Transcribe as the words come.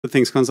the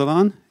ThingsCon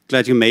Salon.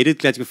 Glad you made it,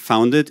 glad you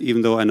found it,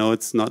 even though I know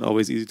it's not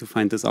always easy to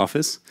find this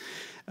office.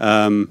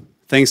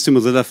 Thanks to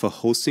Mozilla for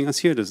hosting us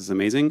here. This is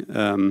amazing.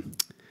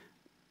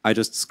 I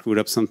just screwed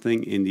up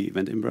something in the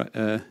event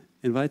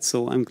invite,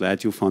 so I'm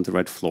glad you found the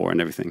right floor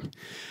and everything.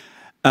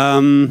 I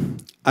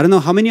don't know,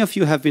 how many of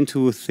you have been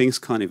to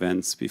ThingsCon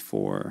events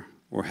before,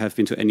 or have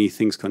been to any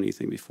ThingsCon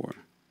anything before?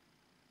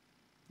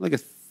 Like a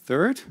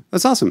third?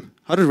 That's awesome.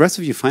 How did the rest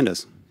of you find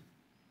us?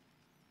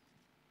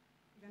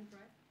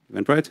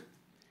 Eventbrite?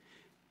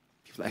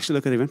 People actually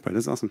look at Eventbrite,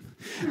 that's awesome.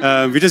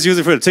 We just use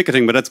it for the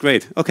ticketing, but that's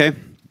great. Okay,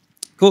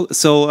 cool.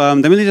 So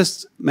let me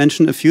just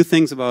mention a few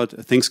things about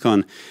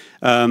ThingsCon.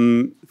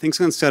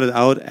 ThingsCon started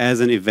out as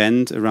an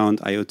event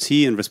around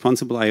IoT and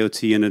responsible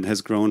IoT, and it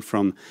has grown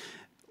from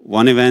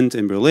one event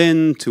in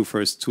Berlin to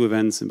first 2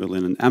 events in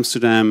Berlin and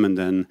Amsterdam, and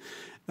then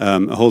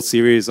a whole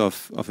series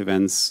of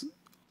events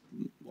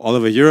all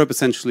over Europe,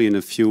 essentially, and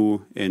a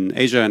few in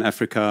Asia and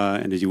Africa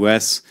and the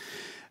US,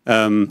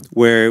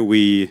 where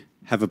we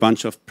have a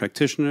bunch of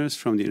practitioners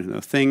from the Internet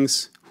of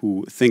Things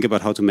who think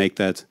about how to make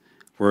that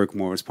work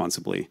more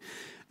responsibly.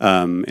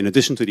 In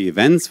addition to the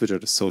events, which are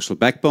the social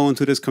backbone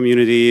to this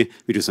community,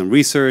 we do some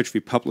research, we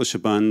publish a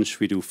bunch,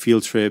 we do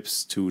field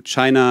trips to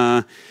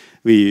China,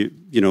 we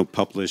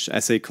publish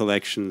essay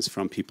collections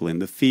from people in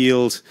the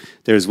field.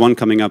 There's one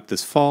coming up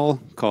this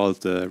fall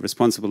called the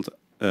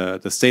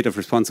State of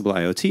Responsible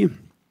IoT.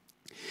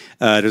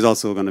 There's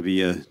also going to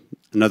be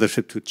another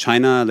trip to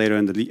China later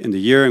in the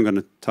year. I'm going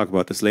to talk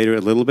about this later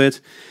a little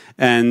bit.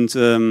 And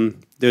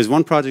there's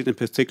one project in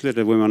particular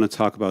that we want to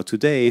talk about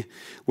today,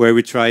 where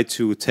we try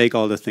to take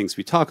all the things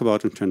we talk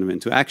about and turn them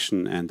into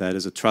action, and that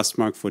is a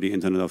Trustmark for the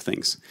Internet of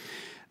Things.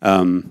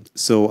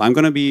 So I'm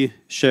going to be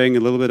sharing a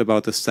little bit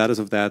about the status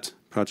of that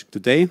project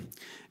today.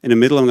 In the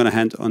middle, I'm going to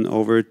hand on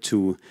over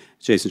to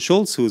Jason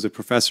Schultz, who is a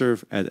professor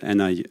at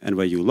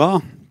NYU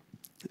Law,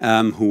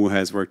 who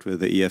has worked with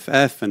the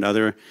EFF and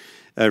other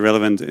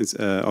relevant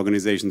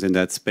organizations in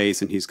that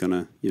space, and he's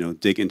going to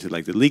dig into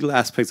like the legal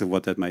aspects of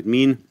what that might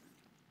mean.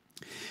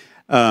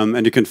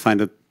 And you can find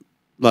a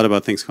lot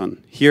about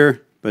ThingsCon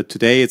here, but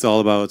today it's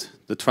all about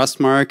the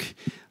Trustmark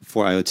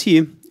for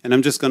IoT, and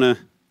I'm just going to.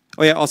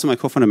 Oh yeah, also my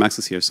co-founder Max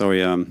is here.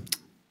 Sorry.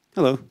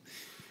 Hello.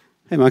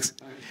 Hey Max.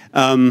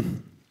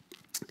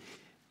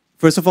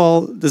 First of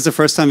all, this is the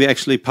first time we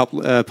actually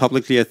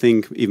publicly, I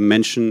think, even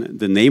mention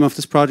the name of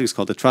this project. It's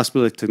called the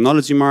Trustable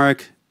Technology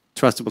Mark.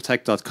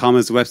 TrustableTech.com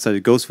is the website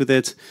that goes with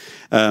it.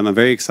 I'm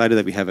very excited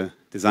that we have a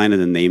design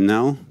and a name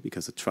now,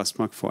 because the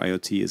Trustmark for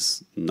IoT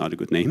is not a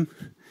good name.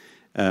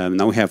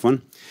 Now we have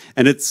one.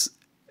 And it's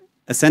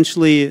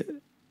essentially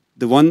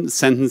the one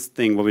sentence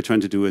thing. What we're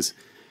trying to do is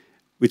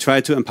we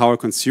try to empower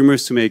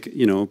consumers to make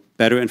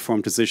better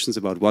informed decisions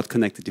about what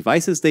connected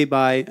devices they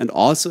buy, and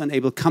also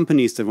enable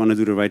companies that want to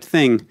do the right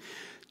thing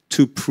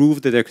to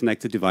prove that their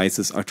connected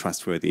devices are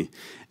trustworthy.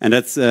 And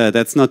that's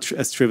not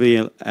as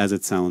trivial as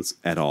it sounds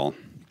at all.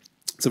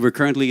 So we're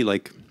currently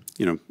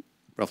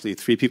roughly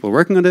 3 people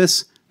working on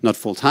this, not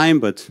full time,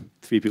 but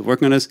 3 people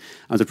working on this.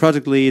 I'm the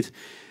project lead.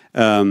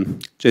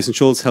 Jason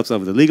Schultz helps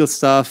out with the legal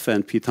stuff,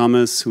 and Pete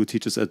Thomas, who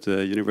teaches at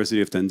the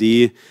University of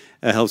Dundee,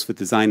 helps with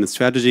design and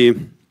strategy.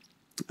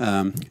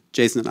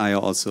 Jason and I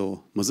are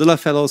also Mozilla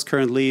fellows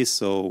currently,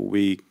 so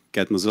we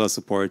get Mozilla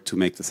support to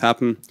make this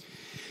happen.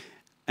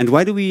 And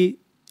why do we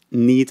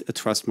need a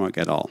Trustmark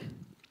at all?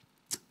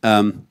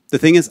 The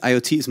thing is,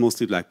 IoT is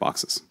mostly black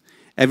boxes.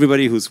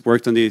 Everybody who's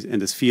worked in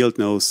this field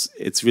knows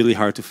it's really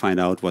hard to find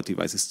out what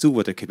devices do,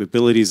 what their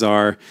capabilities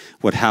are,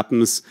 what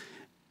happens.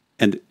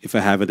 And if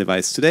I have a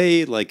device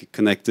today, like a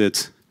connected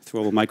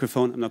throwable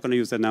microphone, I'm not going to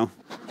use that now,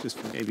 just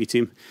for the AV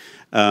team,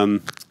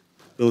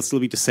 it'll still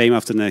be the same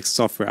after the next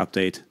software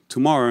update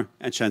tomorrow,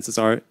 and chances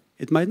are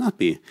it might not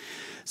be.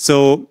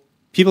 So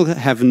people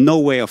have no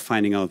way of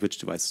finding out which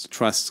device to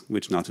trust,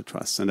 which not to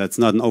trust. And that's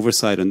not an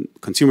oversight on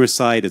consumer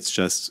side, it's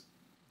just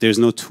there's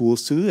no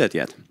tools to do that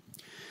yet.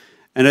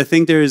 And I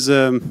think this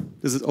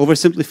is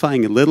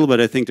oversimplifying a little, but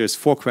I think there's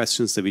 4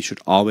 questions that we should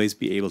always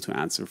be able to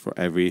answer for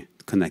every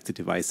connected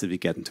device that we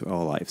get into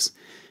our lives.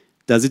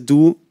 Does it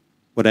do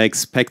what I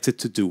expect it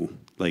to do?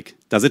 Like,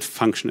 does it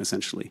function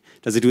essentially?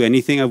 Does it do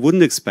anything I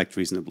wouldn't expect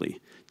reasonably?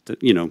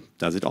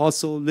 Does it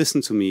also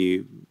listen to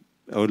me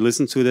or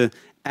listen to the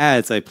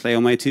ads I play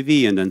on my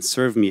TV and then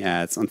serve me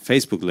ads on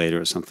Facebook later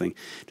or something?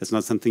 That's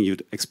not something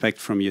you'd expect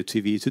from your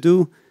TV to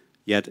do,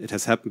 yet it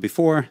has happened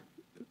before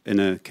in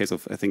a case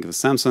of, I think, of a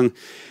Samsung.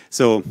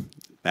 So,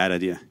 bad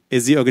idea.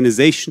 Is the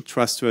organization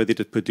trustworthy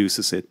that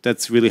produces it?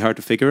 That's really hard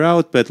to figure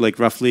out, but like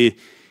roughly,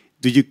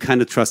 do you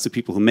kind of trust the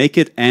people who make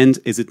it, and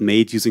is it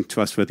made using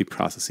trustworthy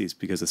processes?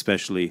 Because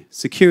especially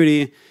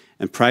security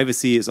and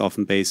privacy is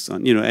often based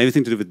on,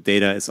 everything to do with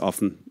data is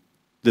often,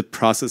 the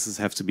processes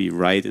have to be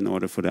right in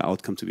order for the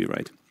outcome to be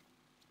right.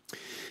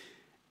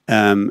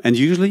 And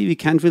usually we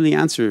can't really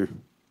answer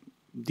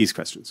these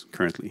questions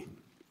currently.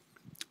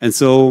 And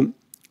so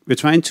we're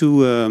trying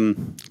to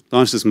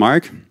launch this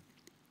mark,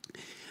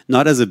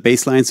 not as a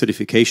baseline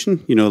certification,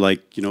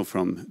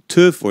 from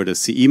TÜV or the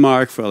CE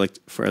mark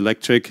for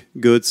electric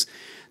goods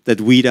that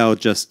weed out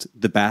just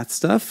the bad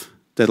stuff,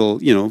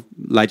 that'll, you know,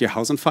 light your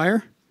house on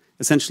fire,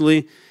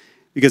 essentially,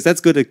 because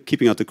that's good at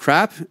keeping out the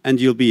crap, and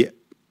you'll be,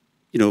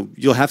 you know,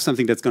 you'll have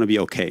something that's going to be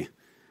okay.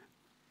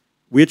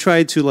 We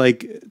try to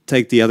like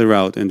take the other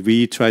route, and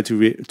we try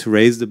to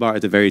raise the bar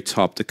at the very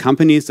top. The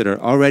companies that are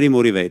already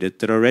motivated,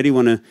 that already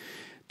want to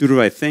do the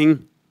right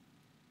thing,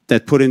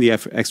 that put in the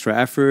extra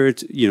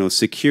effort, you know,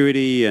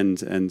 security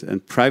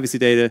and privacy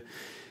data,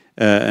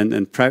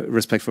 and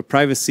respect for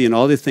privacy, and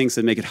all the things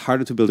that make it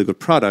harder to build a good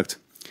product,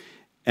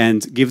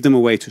 and give them a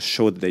way to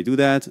show that they do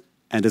that.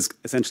 And this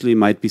essentially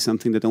might be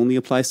something that only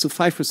applies to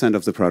 5%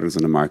 of the products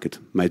on the market.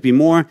 Might be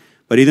more,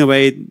 but either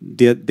way,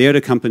 they're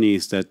the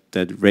companies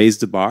that raise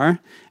the bar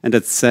and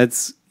that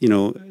sets, you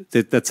know,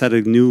 that set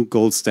a new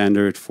gold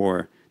standard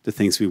for the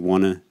things we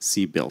want to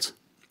see built.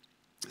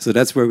 So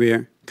that's where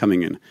we're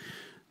coming in,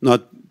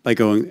 not by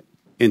going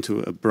into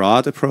a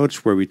broad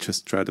approach where we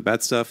just try the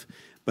bad stuff,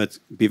 but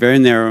be very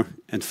narrow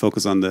and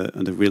focus on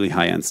the really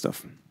high end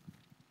stuff.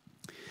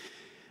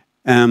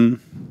 And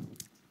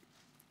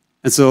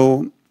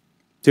so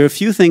there are a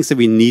few things that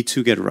we need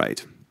to get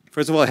right.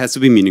 First of all, it has to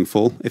be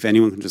meaningful. If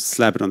anyone can just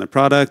slap it on their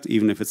product,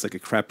 even if it's like a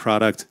crap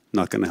product,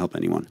 not going to help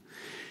anyone.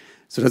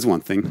 So that's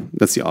one thing.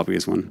 That's the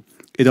obvious one.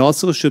 It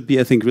also should be,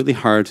 I think, really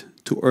hard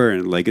to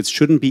earn. Like, it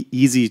shouldn't be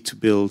easy to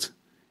build.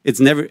 It's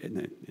never,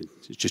 it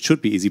just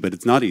should be easy, but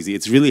it's not easy.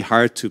 It's really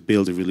hard to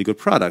build a really good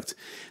product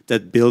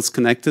that builds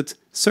connected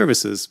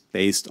services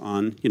based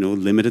on, you know,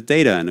 limited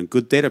data and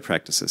good data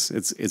practices.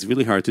 It's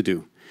really hard to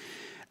do.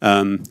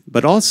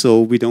 But also,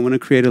 we don't want to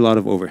create a lot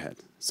of overhead.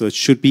 So it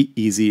should be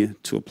easy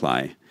to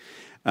apply.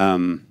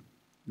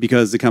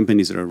 Because the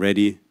companies that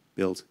already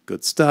build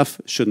good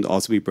stuff shouldn't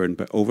also be burdened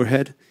by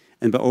overhead.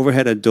 And by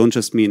overhead, I don't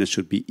just mean it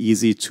should be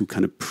easy to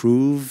kind of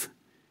prove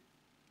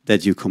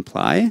that you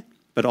comply,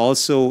 but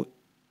also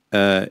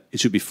it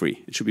should be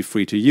free. It should be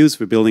free to use.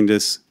 We're building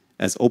this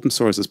as open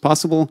source as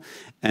possible,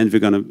 and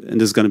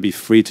this is gonna be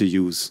free to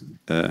use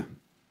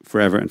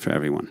forever and for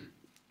everyone.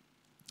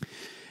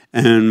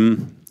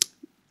 And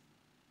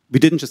we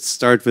didn't just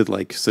start with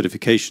like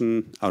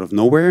certification out of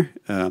nowhere.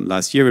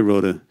 Last year we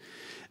wrote a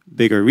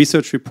bigger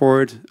research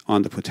report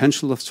on the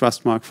potential of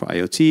Trustmark for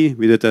IoT.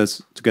 We did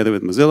this together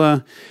with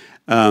Mozilla,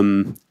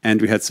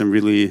 and we had some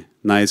really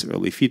nice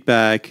early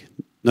feedback.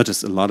 Not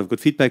just a lot of good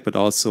feedback, but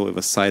also it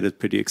was cited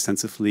pretty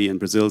extensively in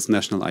Brazil's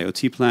national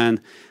IoT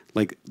plan,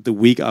 like the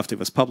week after it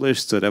was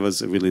published. So that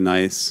was a really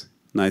nice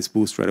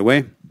boost right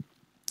away.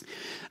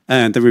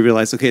 And then we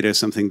realized, okay, there's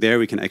something there.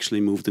 We can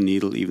actually move the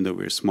needle, even though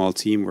we're a small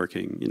team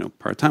working, you know,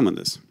 part-time on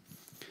this.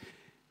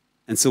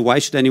 And so why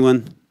should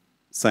anyone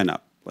sign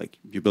up? Like,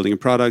 you're building a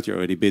product, you're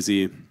already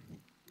busy.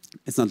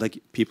 It's not like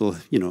people,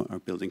 you know, are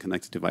building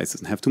connected devices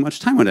and have too much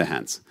time on their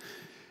hands.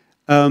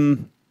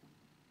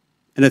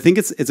 And I think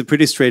it's a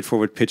pretty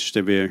straightforward pitch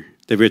that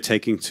we're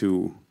taking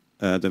to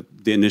the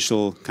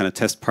initial kind of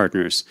test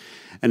partners.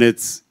 And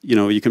it's, you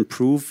know, you can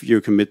prove your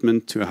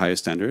commitment to a higher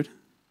standard.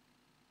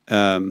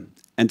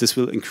 And this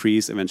will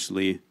increase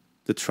eventually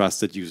the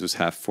trust that users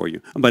have for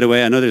you. And by the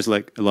way, I know there's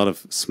like a lot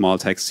of small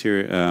text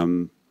here.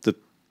 The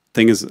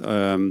thing is,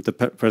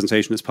 the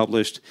presentation is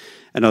published,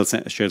 and I'll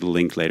share the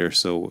link later.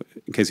 So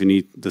in case you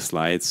need the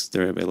slides,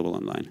 they're available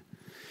online.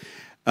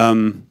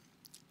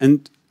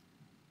 And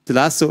the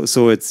last,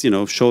 so it's, you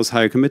know, shows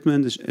higher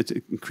commitment.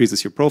 It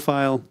increases your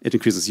profile. It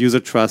increases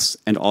user trust,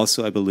 and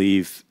also I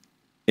believe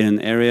in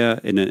an area,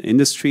 in an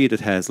industry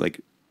that has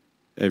like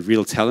a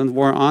real talent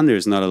war on.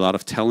 There's not a lot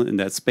of talent in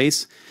that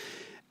space.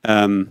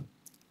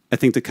 I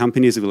think the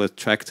companies that will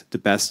attract the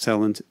best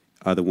talent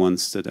are the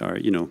ones that are,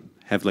 you know,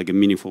 have like a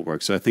meaningful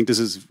work. So I think this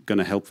is going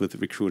to help with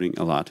recruiting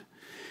a lot.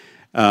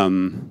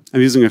 I'm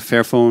using a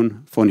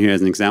Fairphone phone here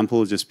as an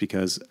example, just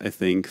because I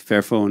think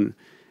Fairphone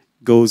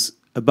goes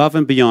above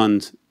and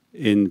beyond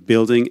in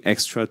building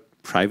extra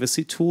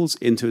privacy tools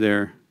into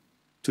their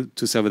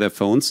to sell with their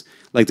phones.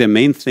 Like, their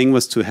main thing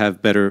was to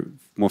have better,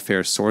 more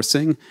fair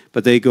sourcing,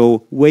 but they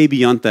go way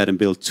beyond that and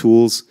build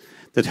tools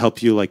that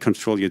help you like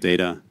control your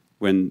data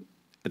when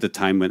at the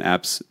time when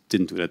apps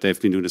didn't do that. They've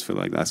been doing this for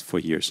like the last 4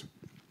 years.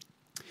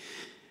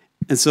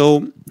 And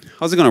so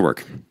how's it going to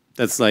work?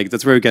 That's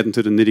where we get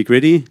into the nitty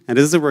gritty, and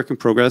this is a work in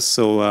progress.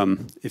 So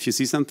if you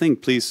see something,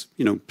 please,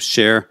 you know,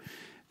 share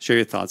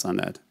your thoughts on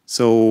that.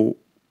 So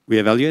we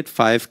evaluate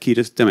 5 key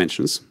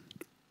dimensions.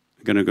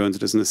 I'm going to go into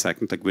this in a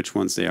second, like which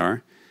ones they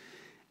are.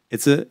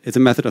 It's a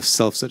method of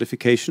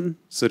self-certification.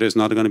 So there's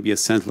not going to be a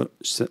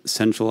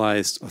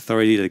centralized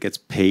authority that gets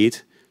paid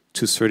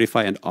to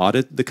certify and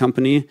audit the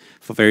company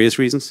for various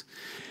reasons.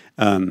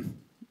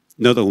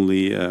 Not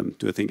only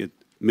do I think it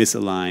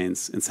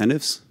misaligns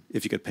incentives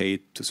if you get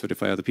paid to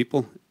certify other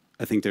people.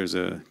 I think there's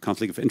a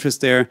conflict of interest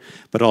there,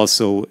 but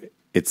also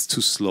it's too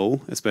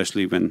slow,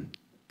 especially when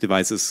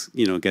devices,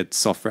 you know, get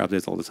software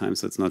updates all the time,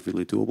 so it's not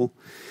really doable.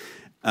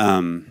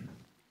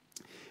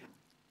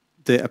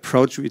 The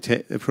approach we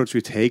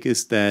take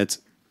is that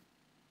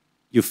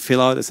you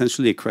fill out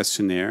essentially a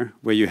questionnaire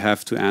where you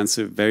have to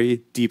answer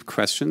very deep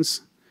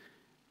questions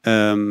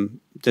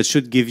that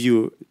should give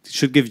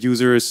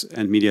users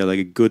and media like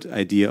a good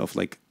idea of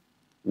like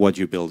what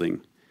you're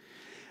building.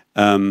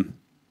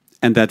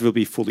 and that will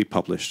be fully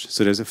published.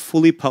 So there's a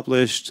fully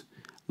published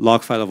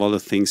log file of all the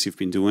things you've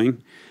been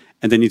doing,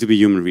 and they need to be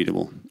human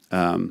readable.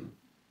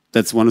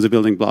 That's one of the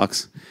building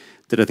blocks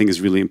that I think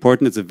is really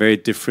important. It's a very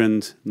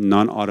different,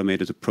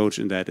 non-automated approach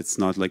in that it's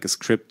not like a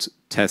script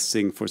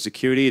testing for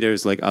security.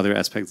 There's like other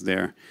aspects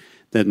there.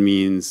 That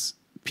means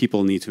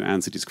people need to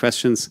answer these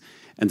questions,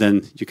 and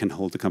then you can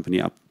hold the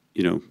company up,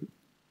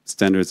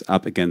 standards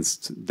up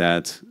against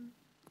that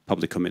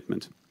public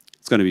commitment.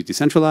 It's going to be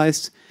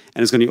decentralized,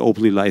 and it's going to be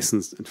openly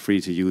licensed and free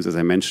to use, as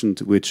I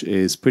mentioned, which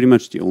is pretty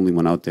much the only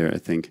one out there, I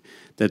think,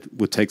 that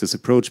would take this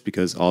approach,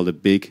 because all the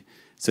big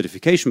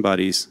certification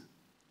bodies,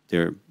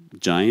 they're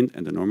giant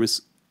and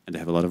enormous, and they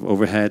have a lot of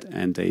overhead,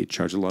 and they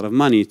charge a lot of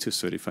money to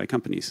certify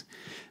companies.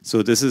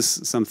 So this is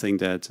something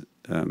that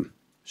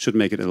should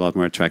make it a lot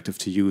more attractive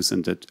to use,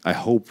 and that I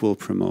hope will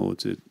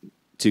promote it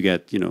to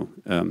get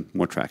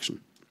more traction.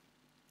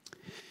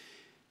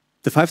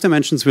 The 5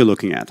 dimensions we're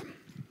looking at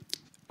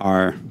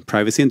are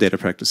privacy and data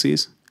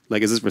practices.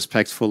 Like, is it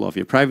respectful of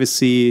your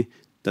privacy?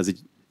 Does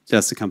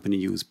the company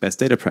use best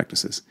data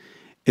practices?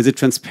 Is it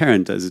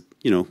transparent? Does it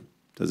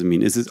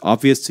mean, is it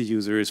obvious to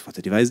users what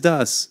the device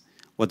does,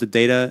 what the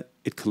data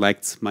it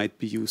collects might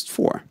be used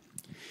for?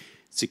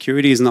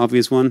 Security is an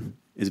obvious one.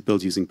 Is it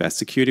built using best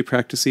security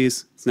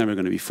practices? It's never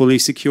going to be fully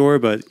secure,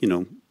 but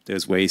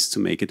there's ways to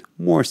make it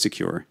more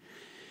secure.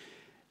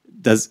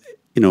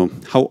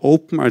 How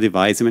open are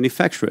device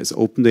manufacturers?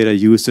 Open data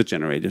used or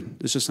generated?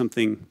 This is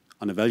something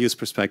on a values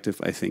perspective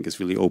I think is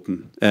really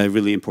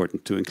really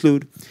important to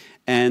include.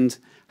 And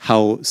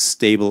how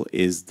stable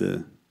is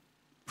the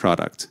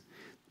product?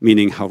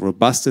 Meaning, how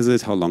robust is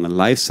it? How long a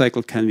life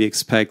cycle can we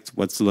expect?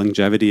 What's the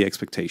longevity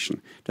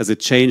expectation? Does it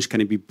change? Can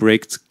it be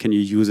bricked? Can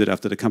you use it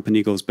after the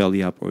company goes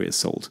belly up or is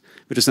sold?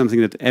 Which is something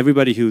that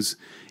everybody who's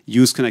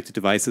used connected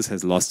devices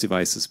has lost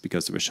devices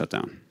because they were shut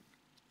down.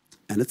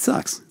 And it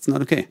sucks. It's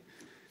not okay.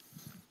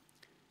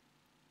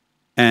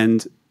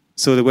 And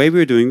so the way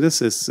we're doing this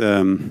is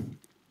the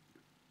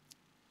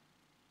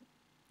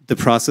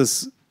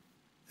process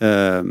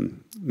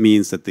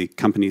means that the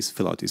companies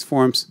fill out these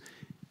forms,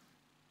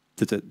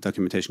 that the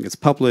documentation gets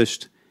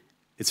published,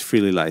 it's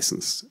freely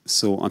licensed.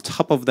 So on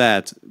top of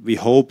that, we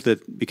hope that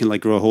we can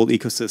grow a whole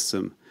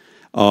ecosystem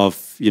of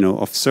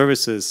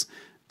services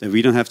that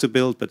we don't have to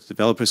build, but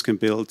developers can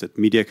build, that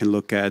media can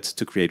look at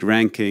to create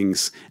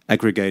rankings,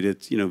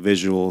 aggregated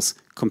visuals,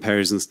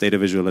 comparisons, data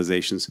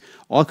visualizations,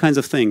 all kinds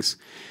of things.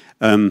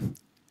 And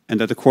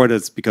at the core,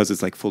 that's because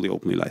it's fully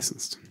openly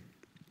licensed.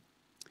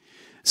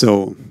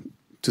 So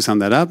to sum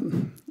that up,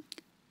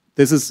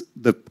 this is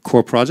the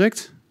core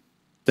project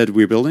that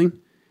we're building,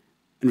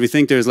 and we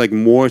think there's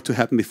more to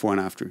happen before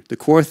and after. The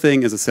core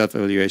thing is a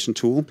self-evaluation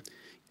tool,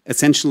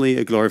 essentially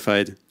a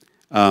glorified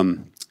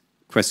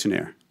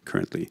questionnaire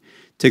currently.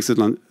 Takes a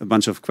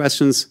bunch of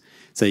questions,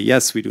 say,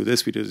 yes, we do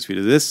this, we do this, we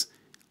do this.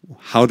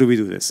 How do we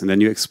do this? And then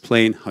you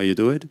explain how you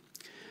do it.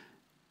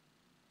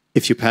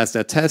 If you pass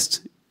that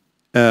test,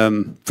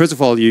 first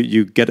of all,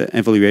 you get an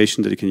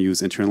evaluation that you can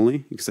use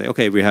internally. You can say,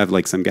 okay, we have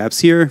some gaps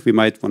here. We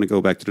might want to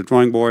go back to the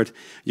drawing board.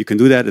 You can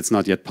do that. It's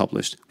not yet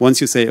published.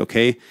 Once you say,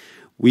 okay,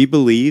 we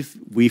believe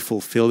we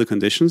fulfill the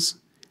conditions,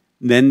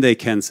 then they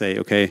can say,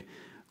 okay,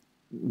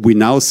 we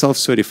now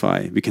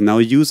self-certify. We can now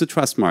use a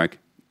Trustmark.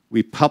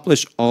 We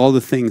publish all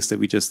the things that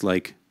we just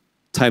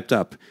typed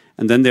up,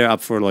 and then they're up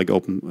for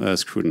open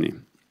scrutiny.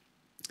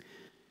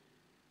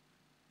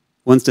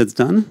 Once that's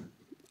done,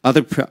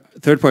 other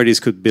third parties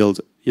could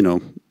build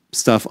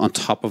stuff on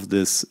top of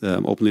this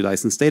openly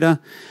licensed data,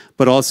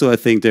 but also I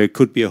think there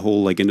could be a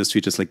whole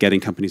industry just getting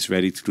companies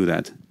ready to do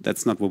that.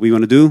 That's not what we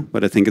want to do,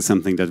 but I think it's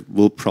something that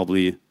will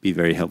probably be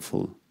very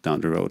helpful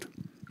down the road.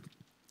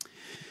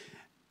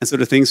 And so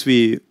the things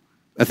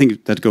I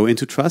think that go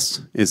into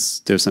trust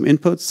is there's some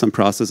input, some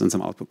process, and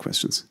some output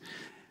questions.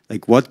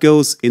 What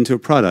goes into a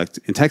product?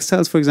 In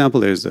textiles, for example,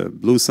 there's a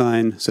blue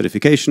sign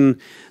certification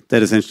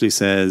that essentially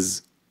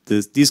says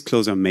these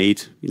clothes are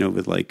made,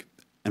 with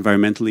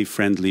environmentally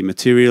friendly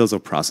materials or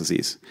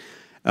processes.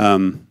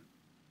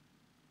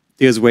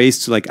 There's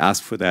ways to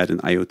ask for that in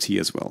IoT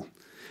as well.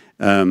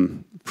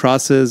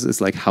 Process is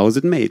how is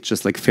it made?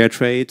 Just fair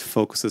trade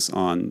focuses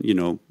on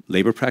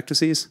labor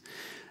practices.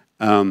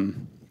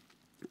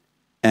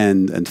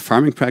 And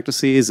farming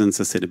practices and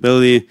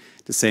sustainability,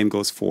 the same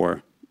goes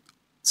for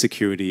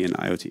security and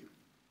IoT.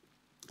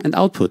 And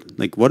output,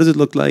 what does it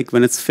look like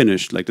when it's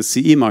finished? The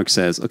CE mark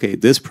says, okay,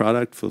 this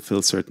product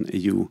fulfills certain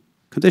EU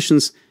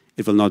conditions.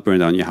 It will not burn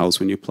down your house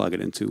when you plug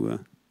it into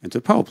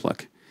a power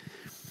plug.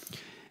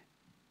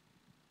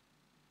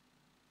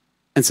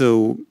 And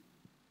so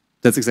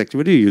that's exactly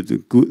what you do.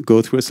 You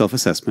go through a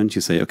self-assessment.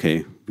 You say,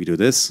 okay, we do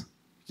this.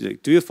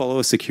 Do you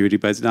follow security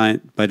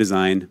by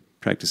design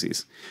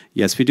practices?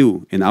 Yes, we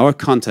do. In our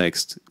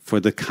context, for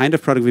the kind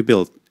of product we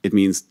build, it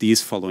means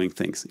these following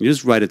things. And you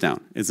just write it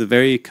down. It's a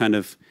very kind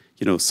of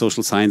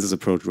social sciences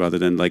approach rather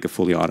than a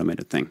fully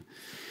automated thing.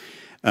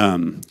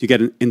 You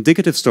get an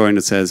indicative scoring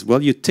that says,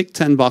 well, you tick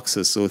 10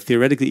 boxes, so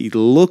theoretically it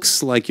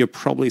looks like you're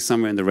probably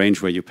somewhere in the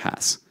range where you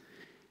pass.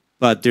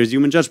 But there's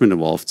human judgment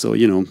involved, so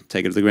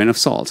take it with a grain of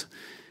salt.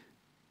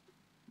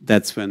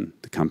 that's when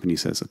the company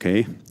says,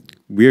 okay,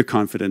 we're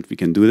confident we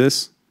can do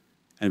this,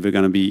 and we're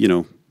going to be, you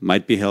know,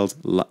 might be held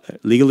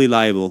legally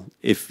liable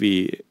if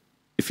we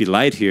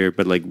lied here,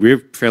 but like we're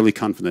fairly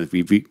confident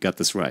we got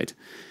this right.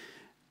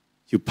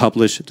 You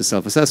publish the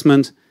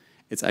self-assessment,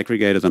 it's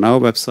aggregated on our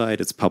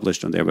website, it's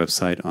published on their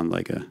website on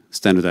like a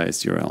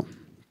standardized URL.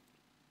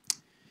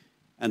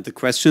 And the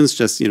questions,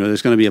 just, you know,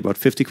 there's going to be about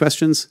 50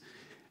 questions.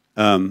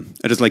 I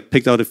just like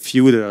picked out a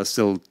few that are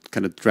still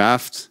kind of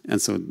draft,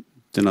 and so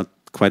they're not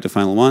quite the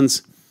final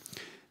ones.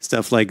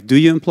 Stuff like, do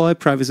you employ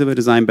privacy by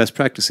design best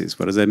practices?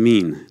 What does that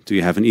mean? Do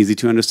you have an easy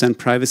to understand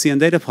privacy and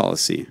data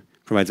policy?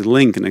 Provide a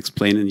link and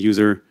explain in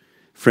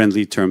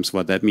user-friendly terms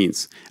what that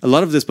means. A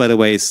lot of this, by the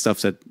way, is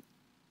stuff that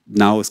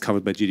now is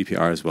covered by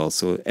GDPR as well.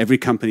 So every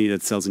company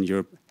that sells in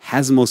Europe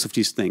has most of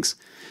these things.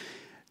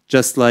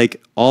 Just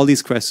like all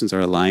these questions are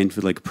aligned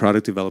with like a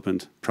product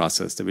development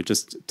process that we're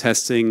just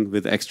testing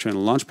with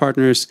external launch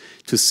partners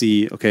to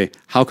see, okay,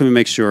 how can we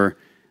make sure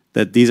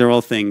that these are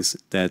all things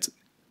that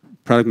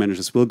product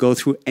managers will go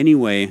through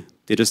anyway.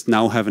 They just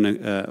now have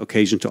an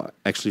occasion to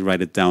actually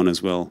write it down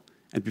as well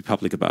and be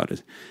public about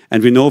it.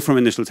 And we know from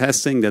initial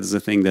testing that is a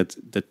thing that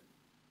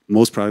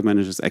most product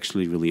managers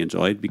actually really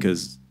enjoyed,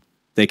 because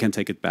they can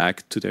take it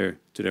back to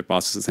their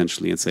bosses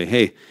essentially and say,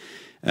 hey,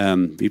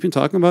 we've been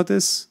talking about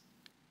this.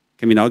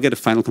 Can we now get a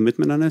final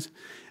commitment on it?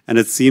 And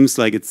it seems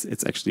like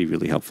it's actually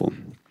really helpful.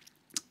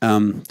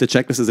 The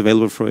checklist is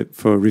available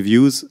for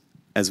reviews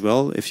as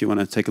well, if you want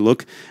to take a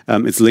look.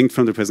 It's linked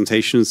from the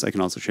presentations. I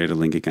can also share the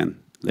link again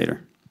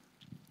later.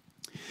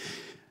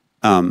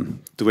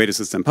 The way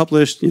this is then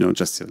published, you know,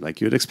 just like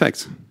you'd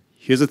expect.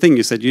 Here's the thing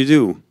you said you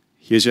do.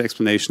 Here's your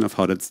explanation of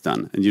how that's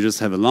done. And you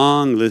just have a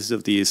long list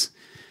of these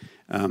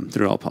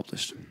that are all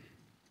published.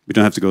 We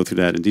don't have to go through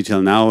that in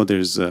detail now.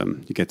 There's,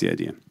 you get the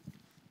idea.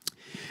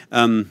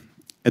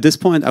 At this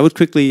point, I would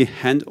quickly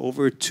hand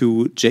over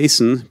to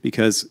Jason,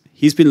 because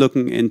he's been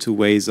looking into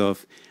ways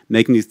of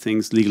making these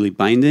things legally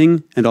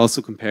binding and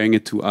also comparing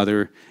it to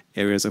other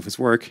areas of his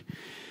work.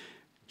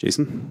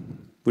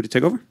 Jason, would you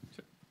take over?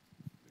 Sure.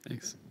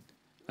 Thanks.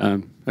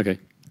 Okay,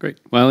 great.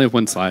 Well, I only have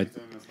one slide,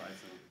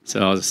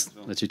 so I'll just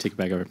let you take it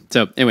back over.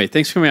 So anyway,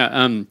 thanks for coming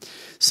out.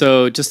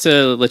 So just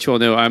to let you all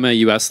know, I'm a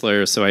U.S.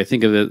 lawyer, so I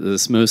think of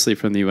this mostly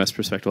from the U.S.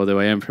 perspective, although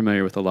I am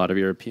familiar with a lot of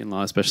European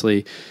law,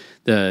 especially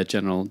the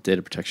general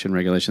data protection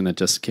regulation that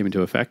just came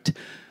into effect.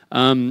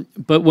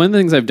 But one of the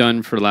things I've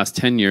done for the last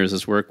 10 years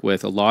is work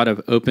with a lot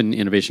of open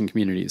innovation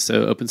communities.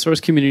 So open source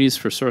communities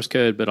for source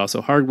code, but also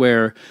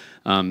hardware,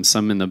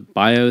 some in the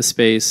bio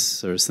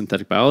space or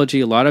synthetic biology,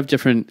 a lot of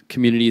different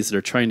communities that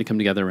are trying to come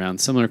together around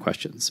similar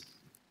questions.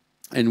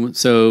 And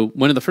so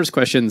one of the first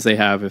questions they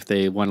have if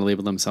they want to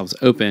label themselves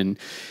open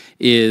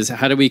is,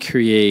 how do we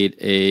create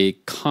a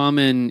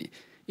common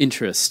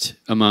interest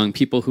among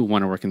people who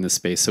want to work in this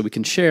space, so we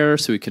can share,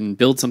 so we can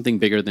build something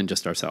bigger than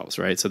just ourselves,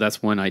 right? So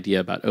that's one idea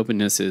about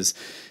openness, is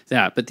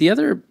that. But the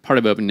other part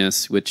of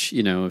openness, which,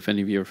 you know, if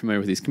any of you are familiar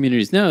with these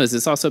communities know, is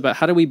it's also about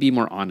how do we be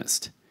more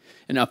honest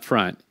and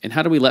upfront, and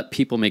how do we let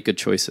people make good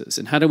choices,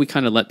 and how do we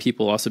kind of let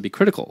people also be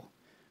critical,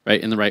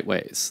 right, in the right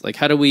ways? Like,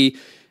 how do we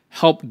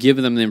help give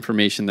them the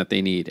information that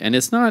they need? And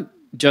it's not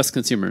just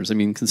consumers. I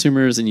mean,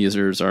 consumers and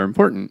users are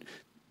important,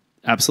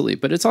 absolutely,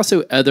 but it's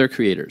also other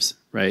creators,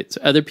 right? So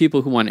other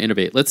people who want to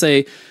innovate. Let's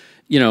say,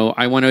 you know,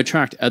 I want to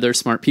attract other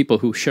smart people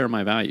who share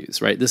my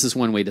values, right? This is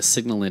one way to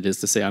signal it,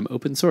 is to say I'm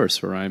open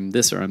source, or I'm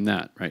this, or I'm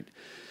that, right?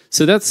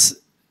 So that's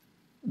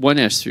one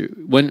issue.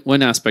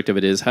 One aspect of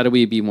it is, how do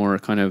we be more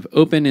kind of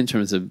open in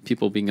terms of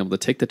people being able to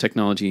take the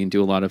technology and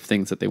do a lot of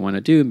things that they want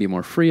to do and be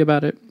more free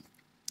about it?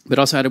 But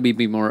also, how do we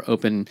be more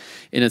open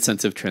in a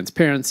sense of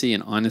transparency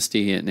and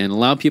honesty, and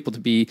allow people to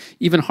be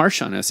even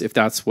harsh on us if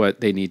that's what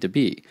they need to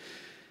be?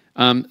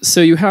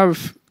 So you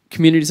have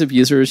communities of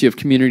users, you have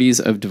communities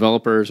of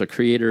developers or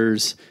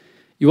creators.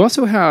 You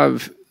also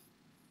have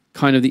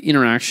kind of the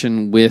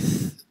interaction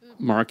with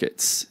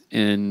markets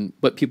and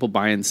what people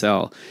buy and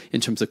sell in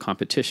terms of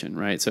competition,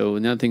 right? So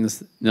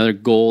another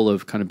goal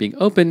of kind of being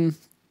open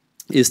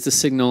is to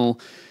signal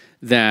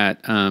that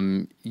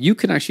you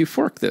can actually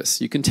fork this.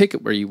 You can take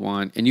it where you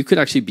want, and you could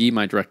actually be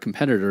my direct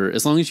competitor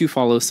as long as you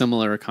follow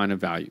similar kind of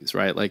values,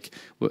 right? Like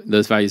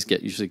those values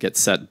usually get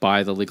set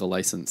by the legal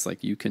license.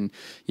 Like you can,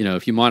 you know,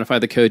 if you modify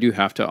the code, you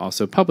have to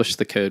also publish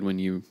the code when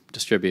you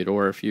distribute.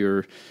 Or if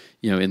you're,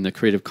 you know, in the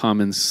Creative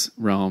Commons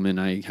realm and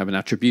I have an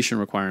attribution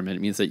requirement,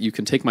 it means that you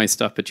can take my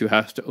stuff, but you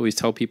have to always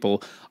tell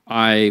people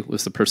I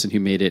was the person who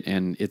made it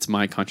and it's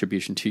my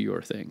contribution to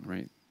your thing,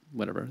 right?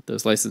 Whatever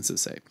those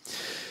licenses say.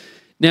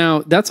 Now,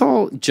 that's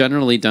all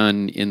generally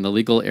done in the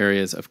legal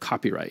areas of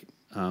copyright,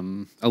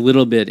 a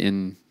little bit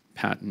in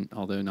patent,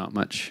 although not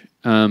much.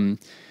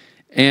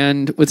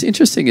 And what's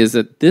interesting is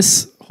that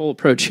this whole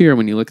approach here,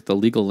 when you look at the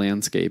legal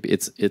landscape,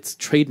 it's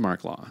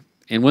trademark law.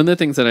 And one of the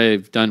things that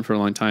I've done for a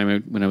long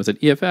time when I was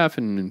at EFF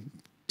and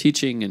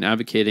teaching and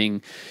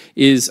advocating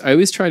is I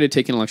always try to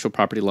take intellectual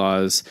property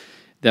laws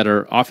that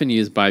are often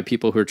used by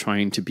people who are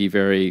trying to be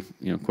very,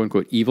 quote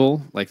unquote,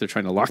 evil, like they're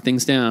trying to lock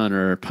things down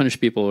or punish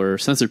people or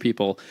censor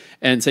people,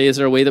 and say, is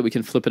there a way that we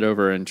can flip it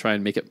over and try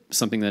and make it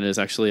something that is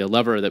actually a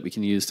lever that we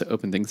can use to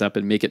open things up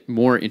and make it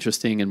more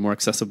interesting and more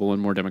accessible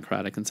and more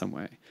democratic in some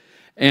way?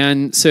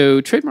 And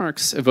so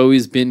trademarks have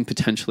always been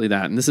potentially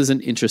that. And this is an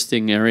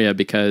interesting area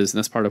because, and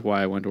that's part of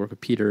why I wanted to work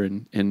with Peter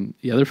and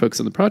the other folks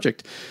on the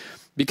project,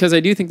 because I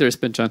do think there's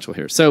potential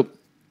here. So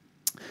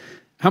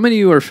how many of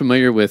you are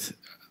familiar with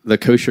the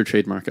kosher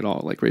trademark at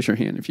all? Like, raise your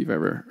hand if you've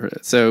ever heard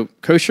it. So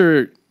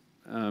kosher,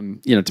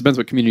 it depends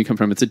what community you come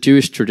from. It's a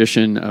Jewish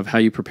tradition of how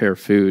you prepare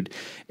food.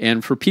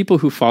 And for people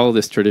who follow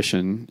this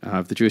tradition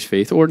of the Jewish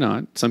faith or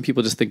not, some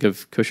people just think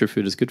of kosher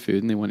food as good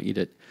food and they want to eat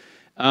it.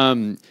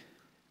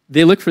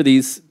 They look for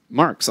these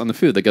marks on the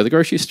food. They go to the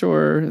grocery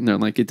store and they're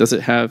like, does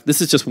it have, this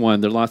is just one,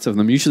 there are lots of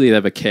them. Usually they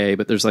have a K,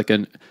 but there's like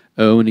an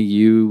O and a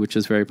U, which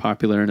is very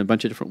popular, and a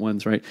bunch of different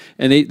ones, right?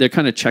 And they're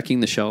kind of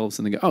checking the shelves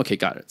and they go, oh, okay,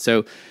 got it.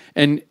 So,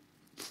 and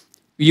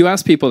you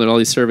ask people in all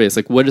these surveys,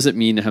 like, what does it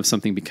mean to have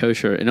something be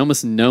kosher? And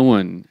almost no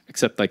one,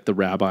 except like the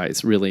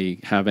rabbis, really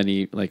have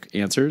any like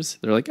answers.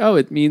 They're like, oh,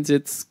 it means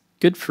it's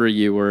good for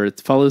you, or it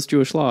follows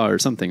Jewish law or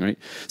something, right?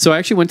 So I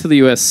actually went to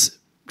the US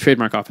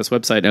Trademark Office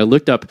website and I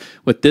looked up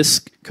what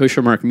this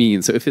kosher mark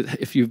means. So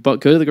if you go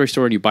to the grocery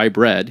store and you buy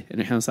bread and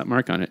it has that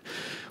mark on it,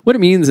 what it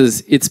means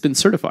is it's been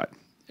certified.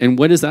 And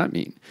what does that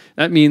mean?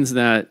 That means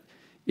that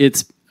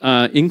it's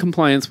in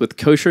compliance with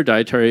kosher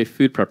dietary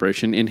food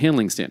preparation and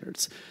handling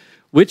standards,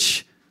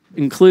 which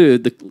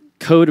include the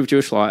Code of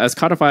Jewish Law as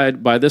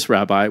codified by this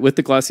rabbi with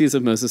the glossies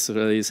of Moses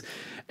studies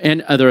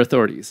and other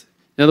authorities.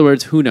 In other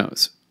words, who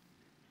knows?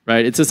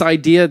 Right? It's this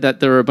idea that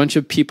there are a bunch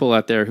of people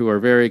out there who are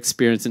very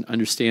experienced in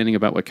understanding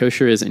about what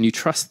kosher is, and you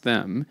trust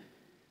them,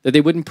 that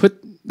they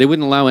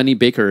wouldn't allow any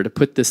baker to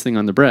put this thing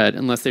on the bread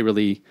unless they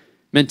really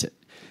meant it.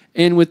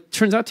 And what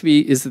turns out to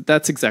be is that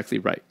that's exactly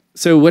right.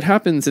 So what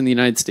happens in the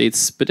United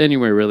States, but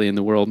anywhere really in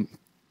the world,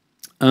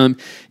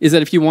 is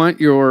that if you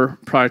want your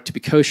product to be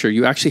kosher,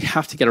 you actually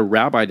have to get a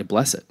rabbi to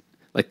bless it.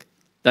 Like,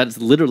 that is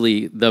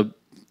literally the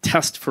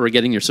test for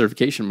getting your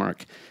certification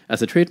mark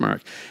as a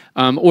trademark.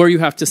 Or you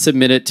have to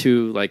submit it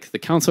to like the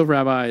Council of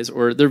Rabbis,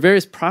 or there are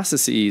various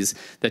processes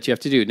that you have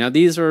to do. Now,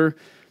 these are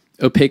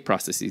opaque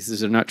processes.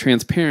 These are not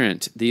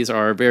transparent. These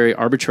are very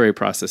arbitrary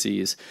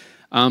processes.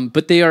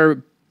 But they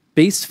are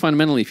based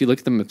fundamentally, if you look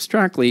at them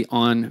abstractly,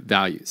 on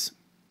values.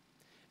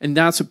 And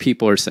that's what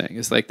people are saying.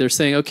 It's like they're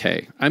saying,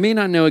 okay, I may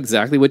not know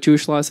exactly what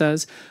Jewish law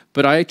says,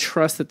 but I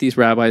trust that these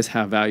rabbis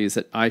have values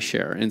that I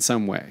share in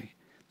some way,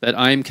 that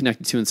I'm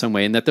connected to in some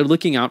way, and that they're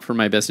looking out for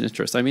my best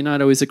interest. I may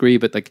not always agree,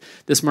 but like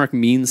this mark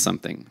means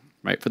something,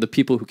 right, for the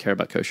people who care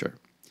about kosher.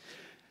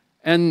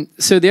 And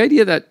so the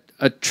idea that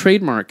a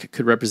trademark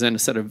could represent a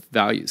set of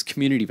values,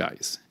 community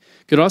values,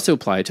 could also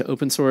apply to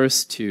open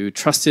source, to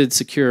trusted,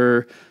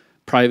 secure,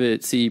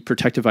 privacy,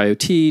 protective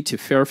IoT, to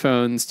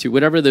Fairphones, to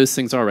whatever those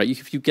things are, right?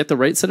 If you get the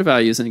right set of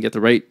values and you get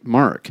the right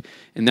mark,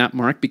 and that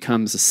mark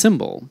becomes a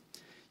symbol,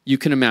 you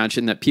can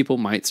imagine that people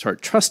might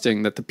start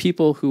trusting that the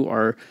people who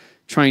are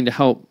trying to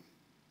help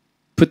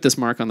put this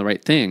mark on the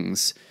right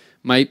things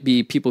might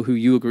be people who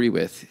you agree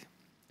with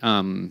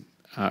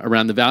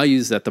around the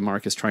values that the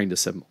mark is trying to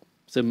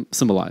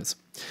symbolize.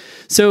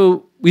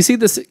 So we see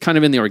this kind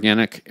of in the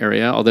organic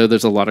area, although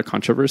there's a lot of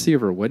controversy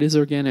over what is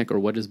organic or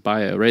what is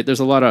bio, right?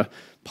 There's a lot of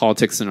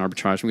politics and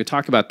arbitrage. We could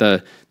talk about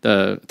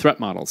the threat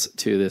models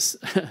to this,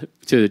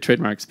 to the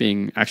trademarks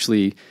being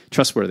actually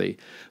trustworthy.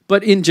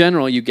 But in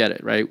general, you get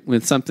it, right?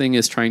 When something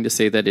is trying to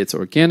say that it's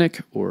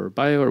organic or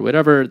bio or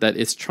whatever, that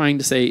it's trying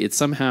to say it's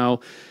somehow,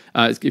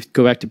 if you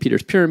go back to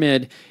Peter's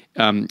pyramid,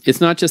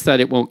 it's not just that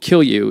it won't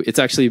kill you, it's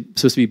actually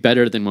supposed to be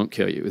better than won't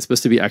kill you. It's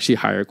supposed to be actually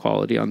higher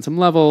quality on some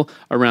level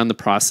around the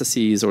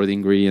processes or the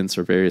ingredients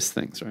or various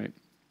things, right?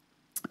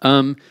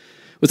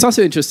 What's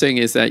also interesting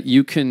is that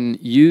you can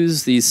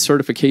use these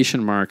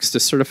certification marks to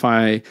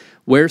certify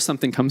where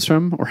something comes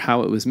from or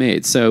how it was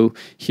made. So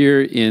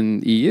here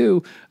in the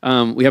EU,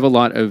 we have a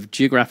lot of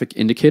geographic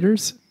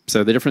indicators.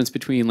 So the difference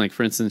between, like,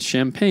 for instance,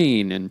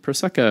 champagne and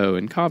Prosecco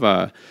and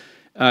Cava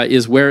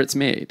is where it's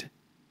made.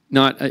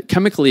 Not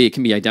chemically, it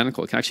can be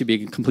identical. It can actually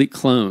be a complete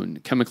clone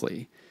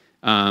chemically.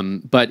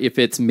 But if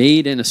it's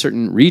made in a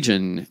certain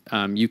region,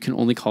 you can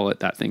only call it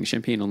that thing.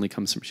 Champagne only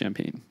comes from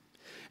Champagne.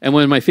 And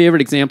one of my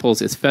favorite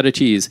examples is feta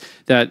cheese,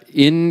 that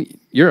in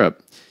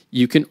Europe,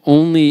 you can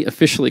only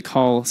officially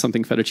call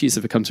something feta cheese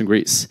if it comes from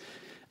Greece.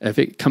 If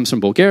it comes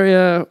from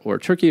Bulgaria or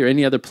Turkey or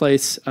any other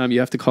place, you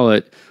have to call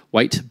it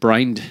white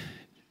brined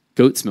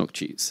goat's milk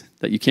cheese,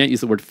 that you can't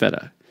use the word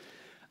feta.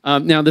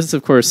 Now, this is,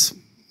 of course,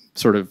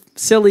 sort of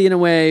silly in a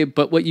way,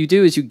 but what you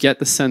do is you get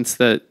the sense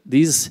that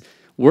these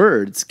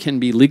words can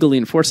be legally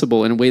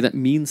enforceable in a way that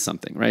means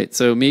something, right?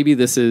 So maybe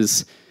this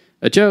is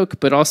a joke,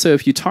 but also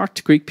if you talk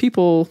to Greek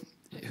people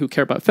who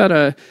care about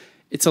feta,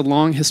 it's a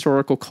long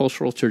historical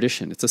cultural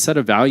tradition. It's a set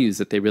of values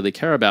that they really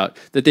care about,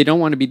 that they don't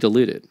want to be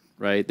diluted,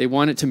 right? They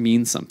want it to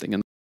mean something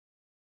in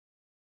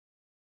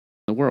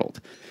the world.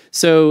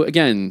 So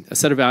again, a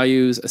set of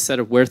values, a set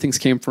of where things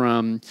came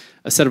from,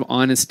 a set of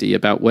honesty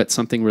about what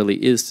something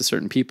really is to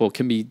certain people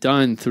can be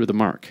done through the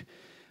mark.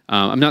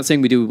 I'm not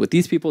saying we do what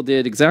these people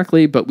did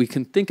exactly, but we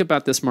can think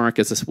about this mark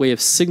as a way of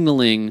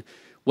signaling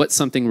what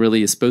something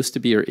really is supposed to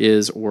be or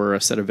is, or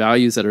a set of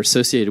values that are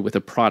associated with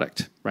a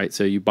product, right?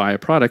 So you buy a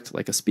product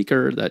like a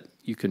speaker that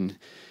you can,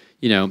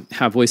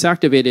 have voice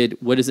activated.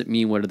 What does it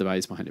mean? What are the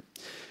values behind it?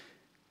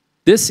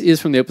 This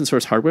is from the Open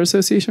Source Hardware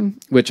Association,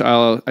 which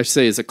I should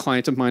say is a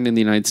client of mine in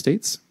the United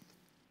States.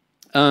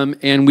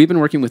 And we've been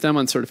working with them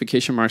on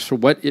certification marks for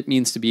what it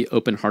means to be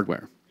open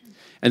hardware.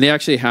 And they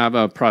actually have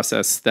a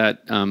process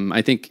that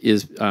I think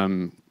is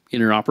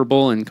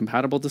interoperable and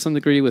compatible to some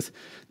degree with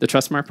the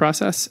Trustmark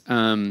process,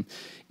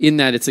 in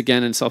that it's,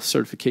 again, a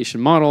self-certification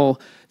model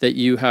that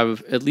you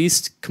have at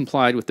least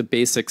complied with the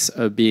basics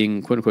of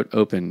being, quote unquote,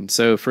 open.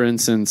 So for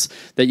instance,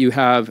 that you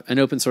have an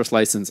open source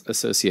license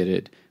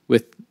associated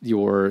with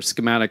your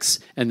schematics,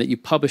 and that you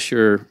publish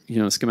your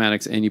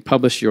schematics, and you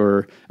publish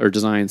your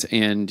designs,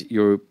 and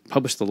you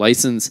publish the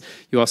license.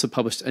 You also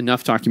published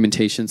enough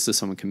documentation so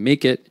someone can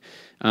make it.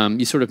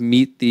 You sort of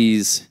meet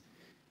these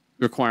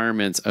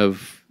requirements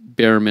of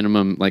bare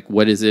minimum, like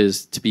what it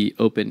is to be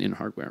open in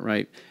hardware,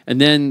 right? And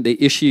then they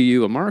issue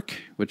you a mark,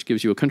 which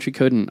gives you a country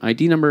code and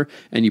ID number,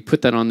 and you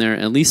put that on there.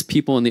 And at least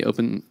people in the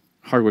open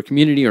hardware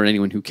community, or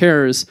anyone who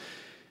cares,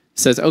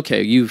 says,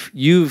 okay,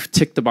 you've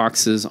ticked the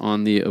boxes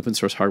on the open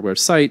source hardware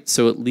site,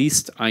 so at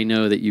least I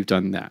know that you've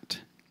done that.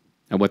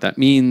 And what that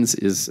means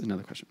is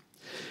another question.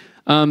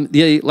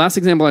 The last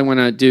example I want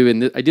to do,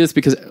 and I do this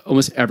because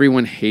almost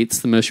everyone hates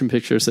the Motion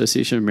Picture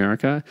Association of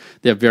America.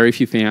 They have very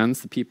few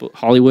fans, the people,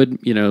 Hollywood,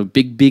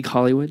 big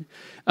Hollywood.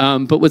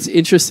 But what's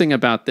interesting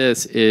about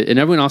this is, and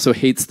everyone also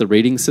hates the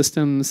rating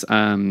systems,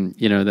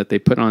 that they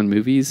put on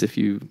movies. If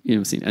you've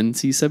seen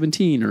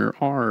NC-17 or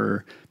R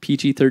or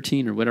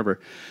PG-13 or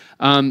whatever,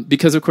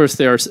 because of course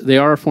they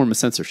are a form of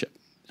censorship.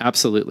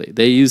 Absolutely,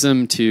 they use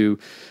them to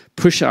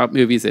push out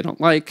movies they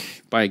don't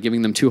like by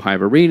giving them too high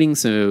of a rating,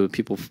 so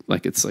people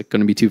like it's like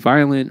going to be too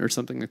violent or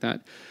something like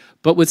that.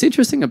 But what's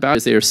interesting about it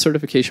is they are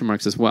certification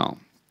marks as well.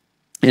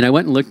 And I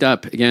went and looked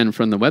up again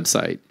from the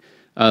website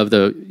of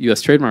the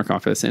U.S. Trademark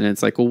Office, and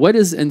it's like, well, what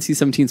is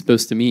NC-17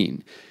 supposed to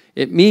mean?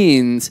 It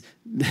means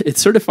it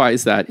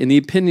certifies that, in the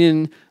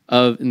opinion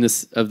of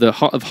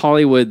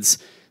Hollywood's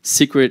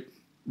secret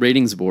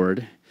ratings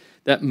board,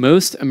 that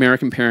most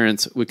American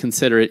parents would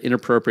consider it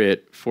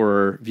inappropriate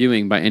for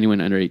viewing by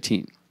anyone under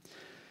 18.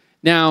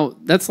 Now,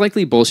 that's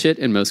likely bullshit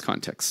in most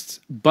contexts,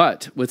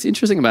 but what's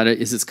interesting about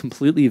it is it's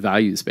completely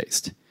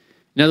values-based.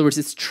 In other words,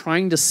 it's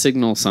trying to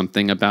signal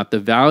something about the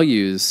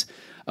values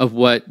of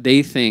what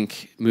they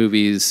think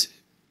movies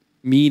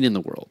mean in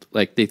the world.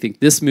 Like, they think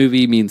this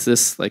movie means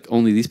this, like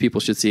only these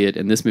people should see it,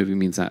 and this movie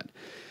means that.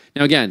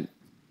 Now, again,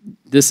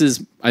 this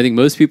is, I think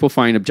most people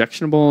find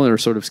objectionable or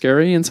sort of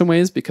scary in some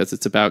ways because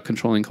it's about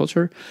controlling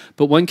culture.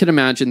 But one can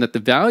imagine that the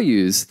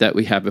values that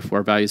we have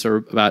before, values are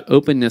about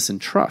openness and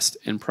trust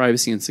and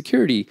privacy and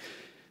security.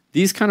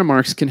 These kind of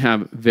marks can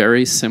have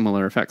very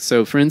similar effects.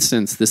 So for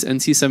instance, this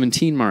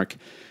NC-17 mark,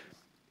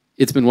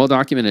 it's been well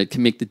documented,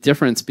 can make the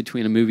difference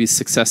between a movie's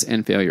success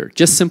and failure,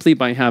 just simply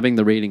by having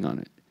the rating on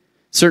it.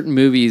 Certain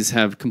movies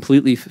have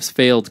completely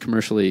failed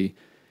commercially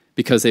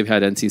because they've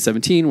had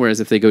NC-17, whereas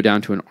if they go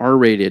down to an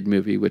R-rated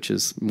movie, which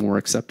is more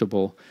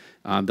acceptable,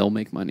 they'll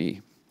make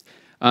money.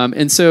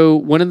 And so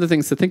one of the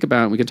things to think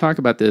about, and we can talk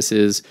about this,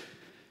 is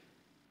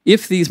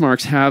if these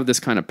marks have this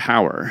kind of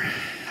power,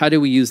 how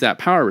do we use that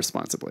power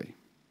responsibly?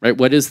 Right?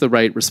 What is the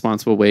right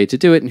responsible way to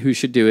do it, and who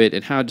should do it,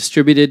 and how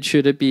distributed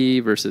should it be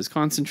versus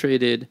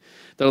concentrated?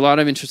 There are a lot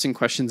of interesting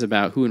questions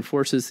about who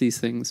enforces these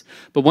things.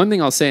 But one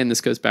thing I'll say, and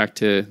this goes back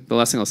to, the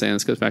last thing I'll say, and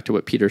this goes back to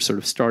what Peter sort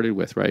of started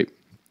with, right?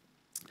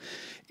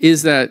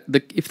 Is that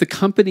if the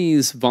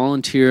companies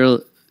volunteer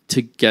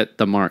to get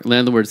the mark, in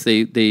other words,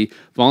 they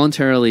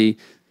voluntarily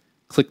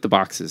click the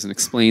boxes and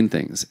explain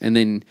things, and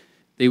then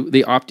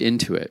they opt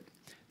into it,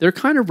 they're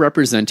kind of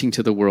representing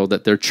to the world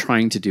that they're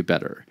trying to do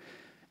better.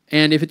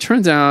 And if it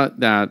turns out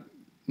that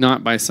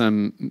not by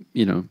some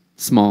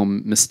small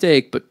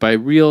mistake, but by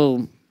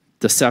real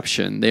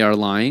deception, they are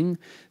lying,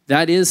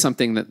 that is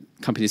something that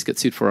companies get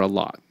sued for a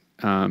lot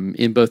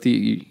in both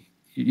the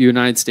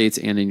United States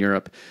and in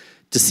Europe.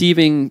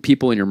 Deceiving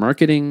people in your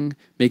marketing,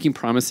 making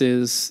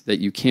promises that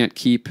you can't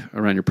keep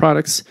around your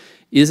products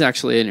is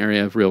actually an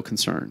area of real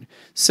concern.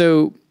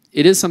 So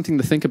it is something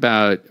to think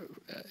about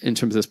in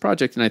terms of this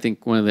project, and I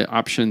think one of the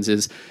options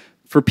is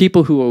for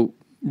people who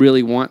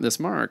really want this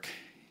mark,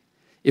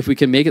 if we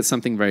can make it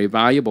something very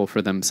valuable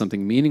for them,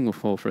 something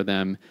meaningful for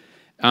them,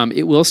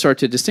 it will start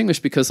to distinguish,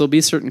 because there'll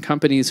be certain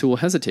companies who will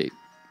hesitate.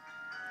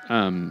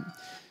 Oh,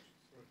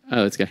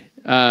 it's okay.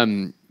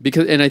 And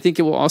I think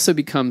it will also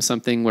become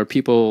something where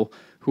people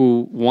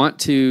who want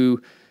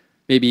to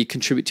maybe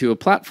contribute to a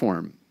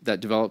platform that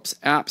develops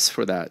apps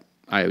for that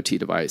IoT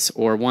device,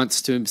 or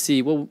wants to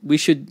see, well, we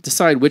should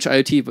decide which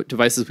IoT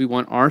devices we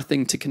want our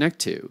thing to connect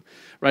to,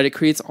 right? It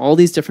creates all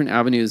these different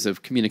avenues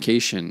of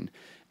communication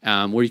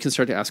where you can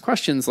start to ask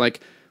questions like,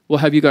 well,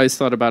 have you guys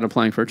thought about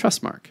applying for a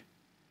Trustmark?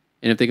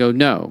 And if they go,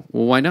 no,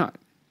 well, why not?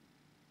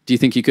 Do you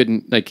think you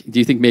couldn't, like, do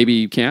you think maybe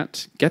you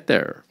can't get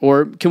there?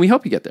 Or can we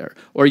help you get there?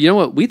 Or, you know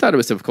what, we thought it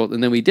was difficult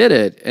and then we did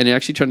it and it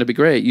actually turned out to be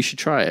great. You should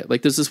try it.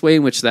 Like, there's this way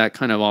in which that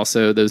kind of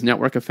also, those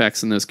network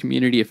effects and those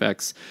community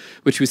effects,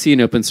 which we see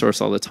in open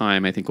source all the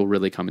time, I think will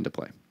really come into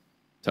play.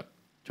 So,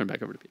 turn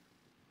back over to Pete.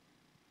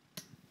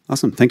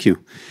 Awesome, thank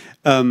you.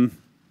 I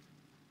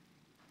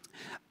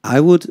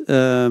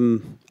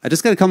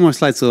just got a couple more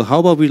slides. So how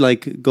about we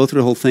like go through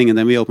the whole thing and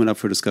then we open it up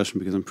for discussion,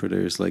 because I'm sure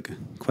there's like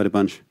quite a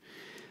bunch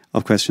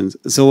of questions.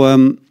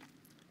 So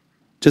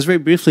just very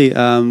briefly,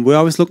 we're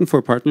always looking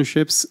for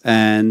partnerships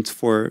and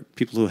for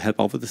people who help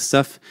out with this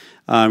stuff.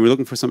 We're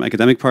looking for some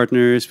academic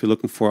partners. We're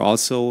looking for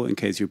also, in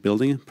case you're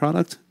building a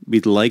product,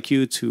 we'd love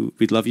you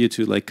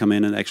to like come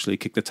in and actually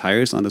kick the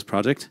tires on this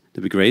project.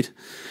 That'd be great.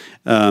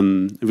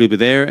 We'll be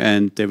there,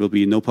 and there will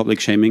be no public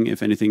shaming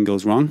if anything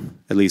goes wrong.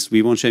 At least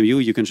we won't shame you.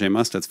 You can shame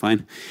us. That's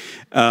fine.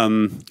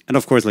 And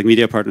of course, like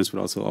media partners would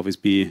also always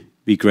be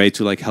great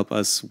to like help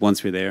us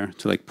once we're there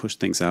to like push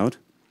things out.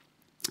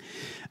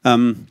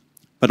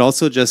 But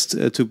also just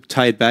to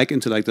tie it back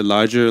into like the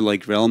larger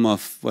like realm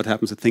of what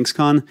happens at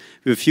ThingsCon,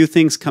 we have a few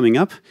things coming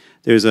up.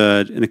 There's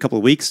in a couple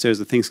of weeks, there's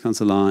a ThingsCon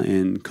Salon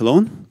in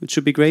Cologne, which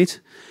should be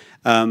great.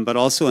 But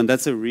also, and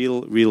that's a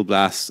real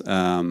blast,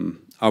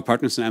 our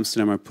partners in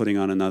Amsterdam are putting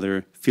on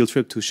another field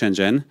trip to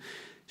Shenzhen.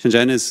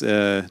 Shenzhen is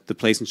the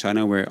place in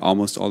China where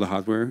almost all the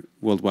hardware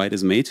worldwide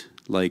is made.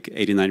 Like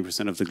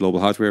 80–90% of the global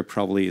hardware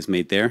probably is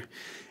made there.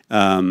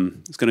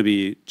 It's going to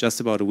be just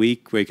about a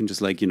week where you can just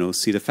like, you know,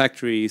 see the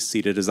factories, see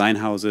the design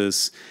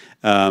houses.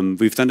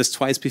 We've done this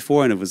twice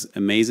before and it was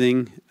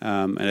amazing.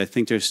 And I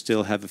think they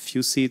still have a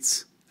few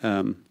seats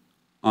on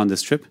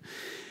this trip.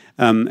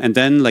 And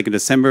then like in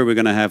December, we're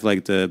going to have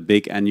like the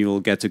big annual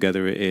get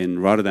together in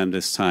Rotterdam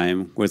this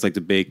time, where it's like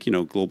the big, you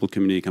know, global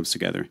community comes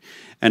together.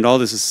 And all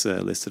this is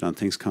listed on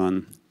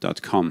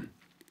thingscon.com.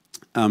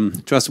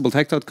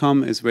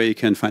 TrustableTech.com is where you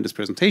can find this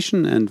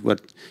presentation and what,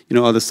 you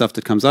know, all the stuff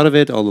that comes out of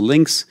it, all the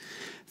links.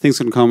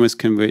 ThingsCon is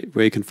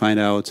where you can find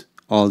out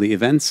all the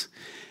events.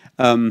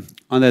 On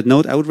that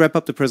note, I would wrap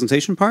up the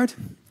presentation part.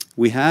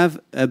 We have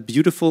a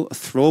beautiful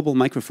throwable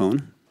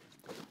microphone.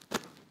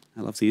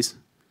 I love these.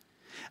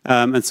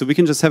 And so we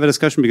can just have a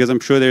discussion, because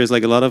I'm sure there's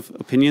like a lot of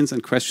opinions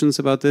and questions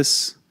about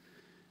this.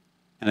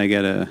 And I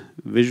get a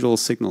visual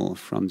signal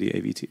from the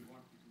AV team.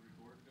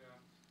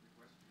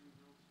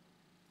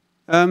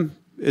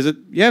 Is it?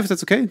 Yeah, if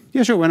that's okay.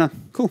 Yeah, sure. Why not?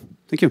 Cool.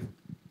 Thank you.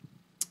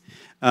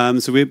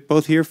 So we're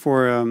both here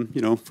for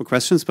you know, for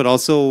questions, but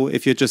also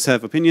if you just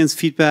have opinions,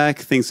 feedback,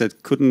 things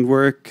that couldn't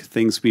work,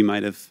 things we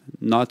might have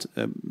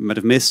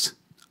missed.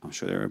 I'm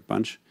sure there are a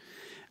bunch.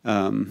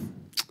 There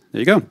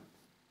you go.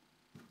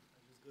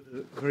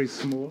 Very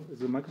small. Is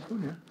the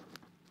microphone? Yeah.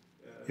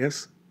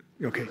 Yes.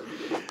 Okay.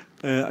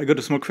 I got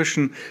a small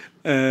question.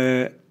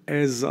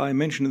 As I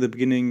mentioned at the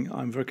beginning,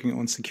 I'm working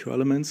on secure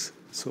elements.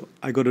 So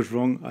I got it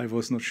wrong. I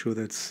was not sure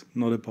that's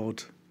not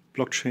about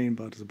blockchain,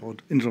 but it's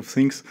about Internet of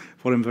Things,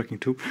 what I'm working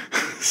to.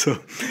 so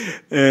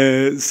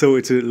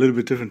it's a little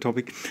bit different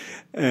topic.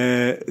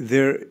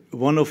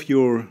 One of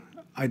your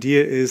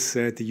idea is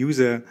that the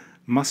user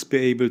must be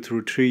able to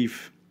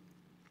retrieve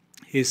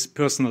his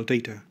personal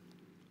data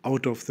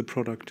out of the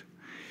product.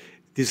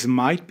 This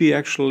might be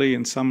actually,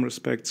 in some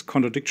respects,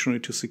 contradictory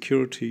to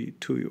security,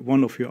 to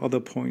one of your other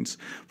points.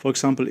 For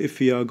example, if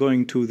we are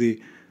going to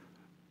the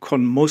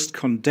most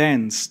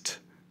condensed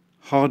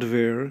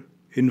hardware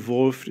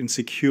involved in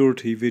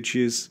security, which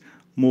is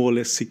more or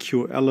less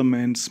secure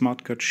element,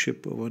 smart card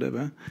chip, or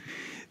whatever,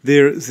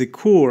 the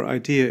core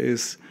idea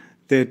is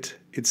that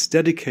it's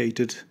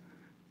dedicated,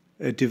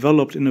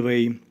 developed in a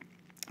way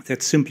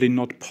that's simply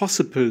not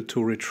possible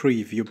to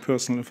retrieve your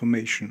personal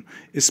information,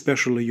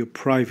 especially your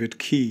private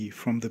key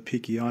from the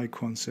PKI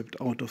concept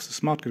out of the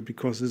smart card,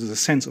 because this is a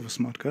sense of a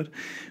smart card.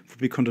 It would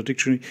be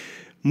contradictory.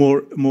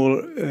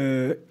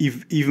 Even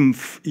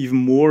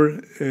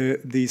more,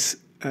 these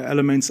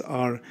elements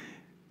are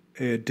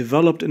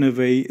developed in a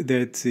way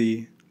that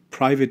the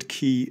private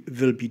key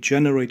will be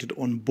generated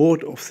on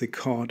board of the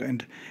card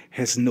and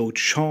has no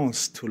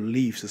chance to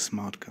leave the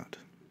smart card.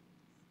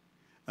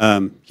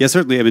 Yeah,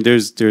 certainly. I mean,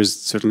 there's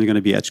certainly going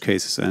to be edge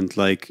cases, and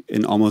like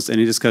in almost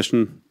any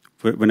discussion,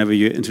 whenever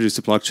you introduce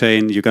the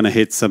blockchain, you're going to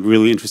hit some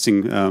really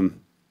interesting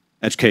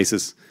edge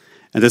cases,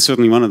 and that's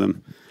certainly one of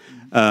them.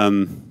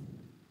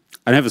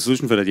 I don't have a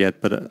solution for that yet,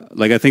 but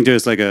like I think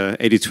there's like a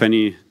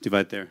 80-20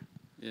 divide there.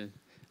 Yeah.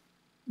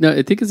 No,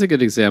 I think it's a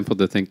good example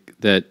to think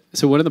that.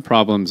 So one of the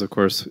problems, of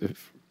course,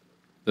 if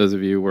those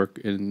of you who work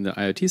in the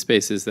IoT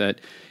space, is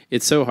that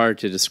it's so hard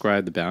to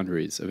describe the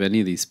boundaries of any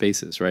of these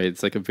spaces, right?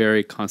 It's like a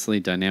very constantly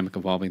dynamic,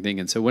 evolving thing.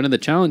 And so one of the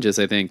challenges,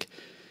 I think,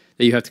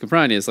 that you have to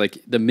confront is like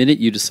the minute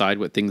you decide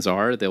what things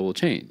are, they will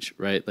change,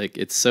 right? Like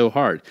it's so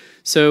hard.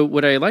 So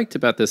what I liked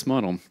about this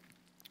model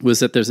was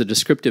that there's a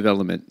descriptive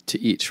element to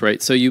each,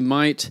 right? So you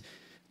might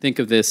think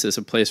of this as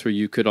a place where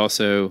you could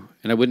also,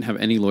 and I wouldn't have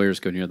any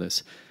lawyers go near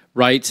this,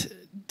 write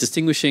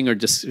distinguishing or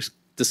just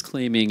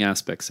disclaiming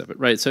aspects of it,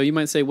 right? So you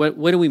might say, what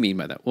do we mean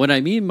by that? What I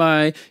mean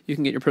by you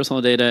can get your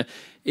personal data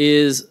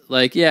is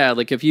like, yeah,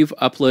 like if you've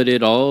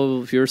uploaded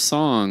all of your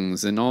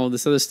songs and all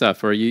this other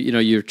stuff, or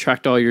you've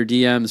tracked all your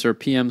DMs or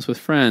PMs with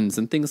friends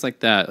and things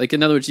like that. Like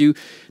in other words,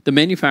 the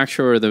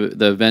manufacturer or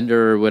the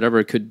vendor or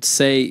whatever could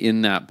say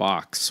in that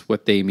box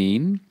what they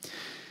mean.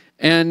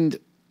 And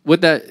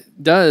what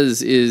that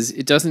does is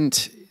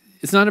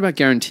it's not about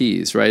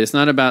guarantees, right? It's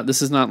not about,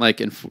 this is not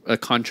like a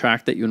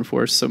contract that you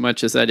enforce so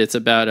much as that it's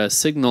about a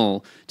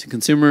signal to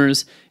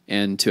consumers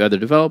and to other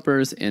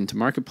developers and to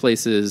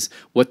marketplaces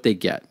what they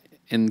get.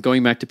 And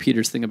going back to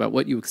Peter's thing about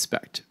what you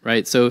expect,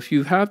 right? So if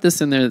you have this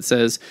in there that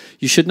says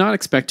you should not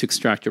expect to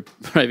extract your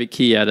private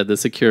key out of the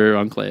secure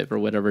enclave or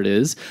whatever it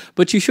is,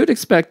 but you should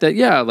expect that,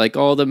 yeah, like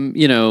all the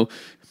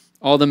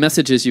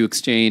messages you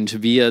exchange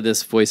via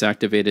this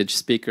voice-activated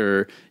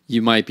speaker,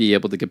 you might be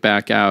able to get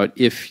back out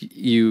if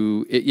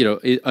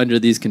under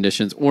these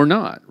conditions or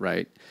not,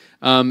 right?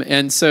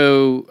 And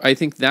so I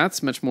think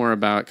that's much more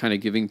about kind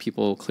of giving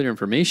people clear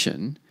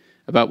information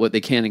about what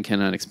they can and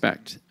cannot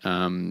expect.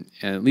 And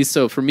at least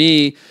so for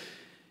me,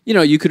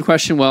 you could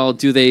question, well,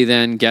 do they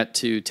then get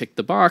to tick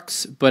the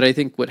box? But I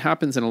think what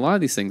happens in a lot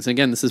of these things, and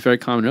again, this is very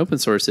common in open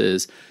source,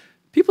 is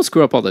people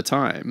screw up all the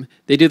time.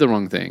 They do the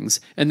wrong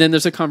things. And then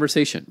there's a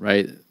conversation,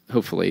 right,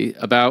 hopefully,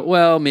 about,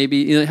 well,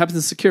 maybe it happens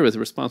in secure with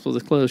responsible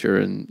disclosure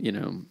and,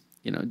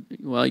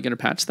 well, you're going to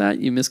patch that?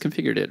 You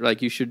misconfigured it.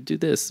 Like, you should do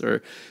this.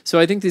 So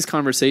I think these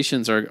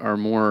conversations are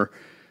more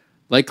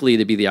likely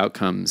to be the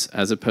outcomes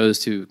as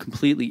opposed to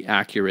completely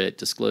accurate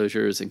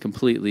disclosures and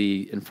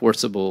completely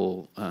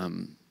enforceable,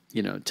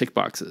 tick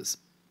boxes.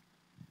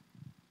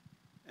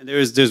 And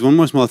there's one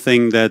more small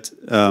thing that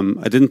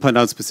I didn't point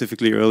out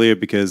specifically earlier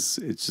because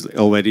it's just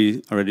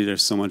already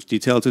there's so much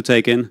detail to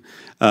take in.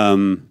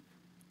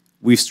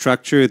 We've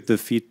structured the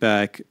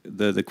feedback,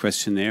 the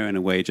questionnaire in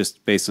a way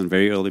just based on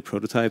very early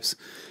prototypes,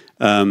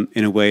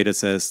 in a way that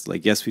says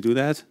like, yes, we do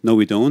that, no,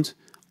 we don't,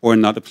 or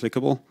not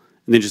applicable.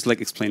 And then just like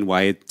explain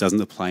why it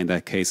doesn't apply in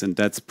that case. And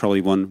that's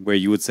probably one where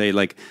you would say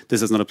like, this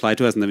does not apply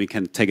to us, and then we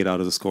can take it out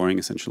of the scoring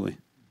essentially.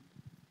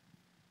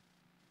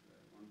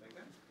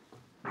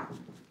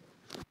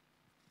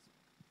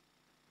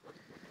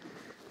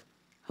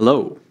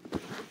 Hello.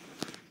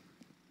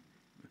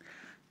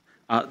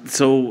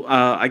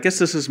 I guess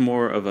this is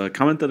more of a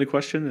comment than a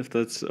question, if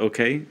that's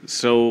okay.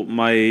 So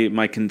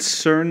my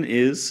concern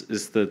is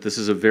that this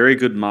is a very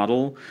good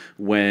model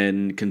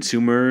when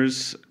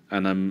consumers,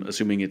 and I'm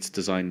assuming it's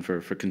designed for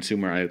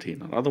consumer IoT,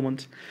 not other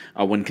ones,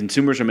 when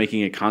consumers are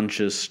making a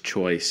conscious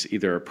choice,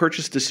 either a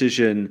purchase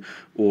decision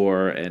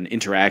or an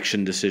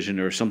interaction decision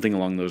or something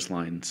along those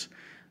lines.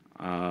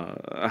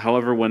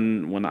 However,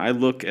 when I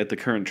look at the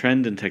current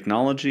trend in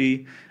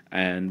technology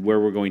and where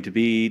we're going to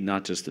be,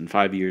 not just in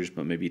 5 years,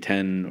 but maybe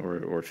 10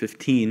 or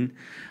 15,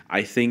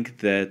 I think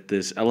that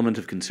this element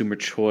of consumer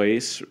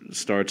choice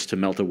starts to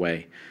melt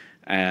away.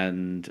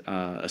 And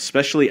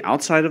especially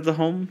outside of the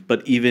home,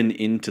 but even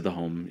into the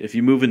home. If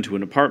you move into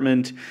an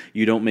apartment,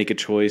 you don't make a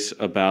choice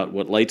about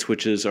what light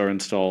switches are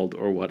installed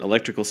or what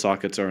electrical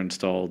sockets are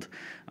installed.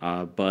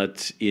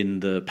 But in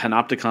the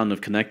panopticon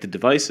of connected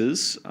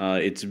devices,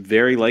 it's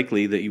very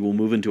likely that you will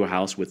move into a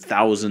house with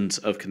thousands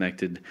of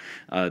connected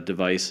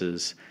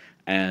devices.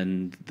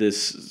 And this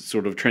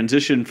sort of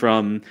transition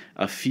from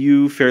a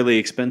few fairly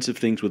expensive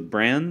things with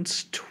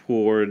brands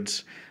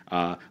towards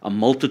a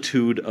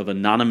multitude of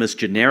anonymous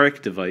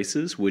generic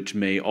devices, which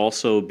may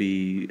also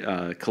be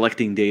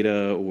collecting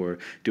data or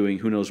doing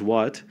who knows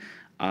what.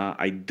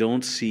 I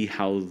don't see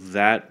how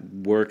that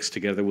works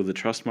together with the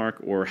Trustmark,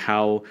 or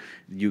how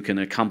you can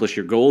accomplish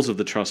your goals of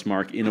the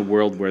Trustmark in a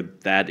world where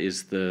that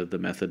is the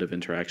method of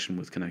interaction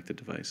with connected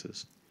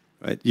devices.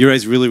 Right, you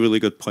raise really, really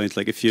good points.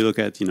 Like if you look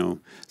at, a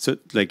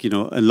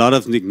lot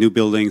of new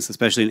buildings,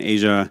 especially in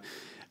Asia,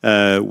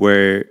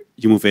 where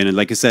you move in, and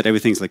like I said,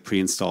 everything's like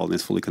pre-installed and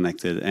it's fully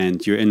connected,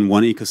 and you're in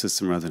one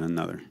ecosystem rather than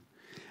another.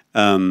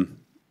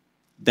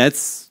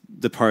 That's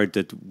the part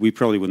that we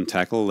probably wouldn't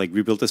tackle. Like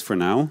we built this for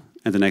now,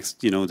 and the next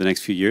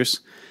few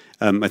years.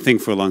 I think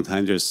for a long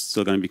time there's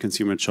still going to be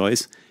consumer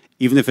choice,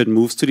 even if it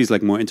moves to these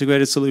like more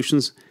integrated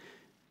solutions.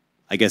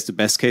 I guess the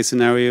best case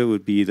scenario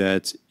would be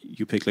that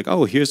you pick like,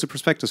 oh, here's the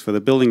prospectus for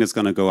the building that's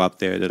going to go up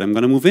there that I'm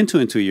going to move into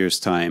in 2 years'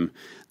 time.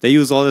 They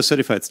use all the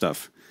certified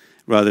stuff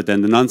rather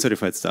than the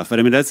non-certified stuff. But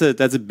I mean, that's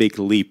a big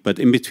leap. But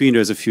in between,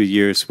 there's a few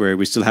years where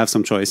we still have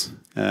some choice.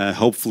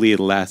 Hopefully,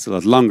 it'll last a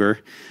lot longer.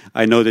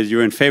 I know that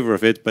you're in favor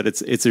of it, but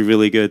it's a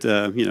really good,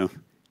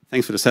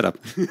 thanks for the setup.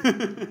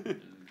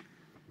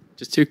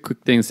 Just two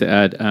quick things to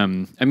add.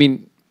 I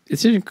mean,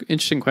 it's an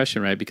interesting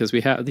question, right? Because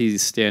we have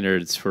these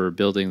standards for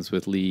buildings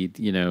with LEED,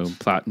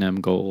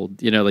 platinum,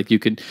 gold. Like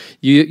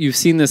you've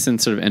seen this in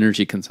sort of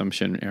energy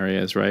consumption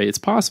areas, right? It's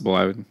possible,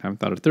 I haven't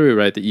thought it through,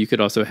 right, that you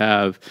could also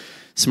have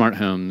smart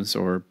homes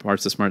or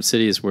parts of smart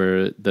cities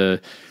where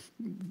the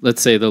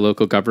let's say the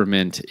local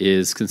government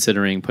is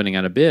considering putting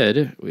out a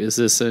bid. Is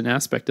this an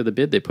aspect of the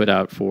bid they put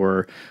out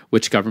for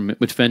which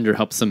vendor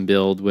helps them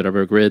build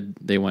whatever grid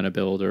they want to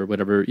build or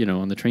whatever,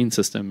 on the train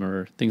system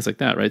or things like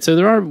that, right? So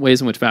there are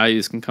ways in which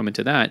values can come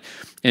into that.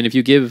 And if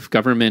you give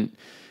government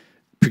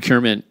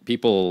procurement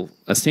people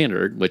a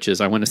standard, which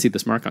is I want to see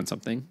this mark on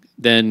something,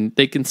 then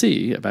they can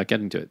see about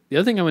getting to it. The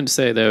other thing I want to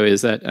say, though,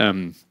 is that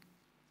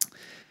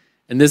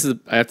and this is,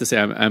 I have to say,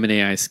 I'm an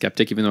AI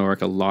skeptic, even though I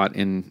work a lot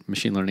in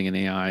machine learning and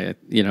AI,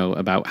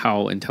 about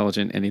how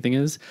intelligent anything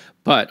is.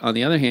 But on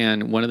the other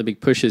hand, one of the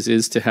big pushes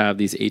is to have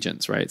these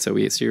agents, right? So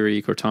we have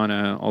Siri,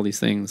 Cortana, all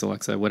these things,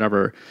 Alexa,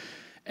 whatever.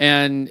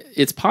 And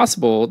it's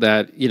possible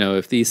that,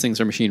 if these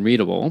things are machine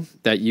readable,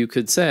 that you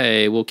could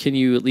say, well, can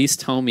you at least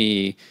tell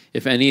me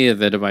if any of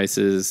the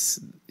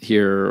devices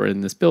here or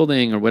in this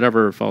building or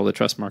whatever follow the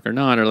Trustmark or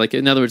not? Or like,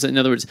 in other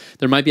words,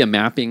 there might be a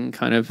mapping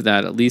kind of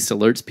that at least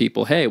alerts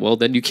people, hey, well,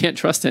 then you can't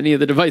trust any of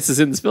the devices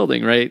in this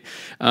building, right?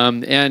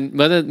 And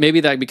whether maybe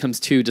that becomes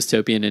too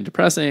dystopian and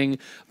depressing,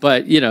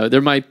 but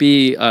there might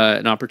be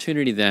an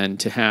opportunity then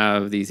to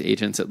have these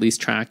agents at least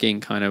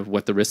tracking kind of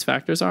what the risk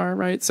factors are,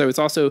 right? So it's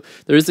also,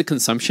 there is the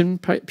consumption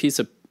piece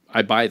of,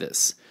 I buy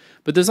this,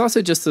 but there's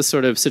also just this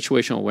sort of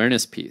situational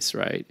awareness piece,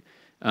 right?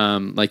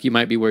 Like you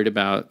might be worried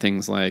about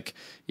things like,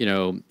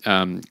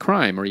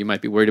 crime, or you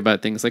might be worried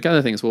about things like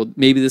other things. Well,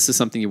 maybe this is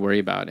something you worry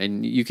about.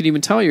 And you could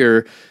even tell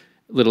your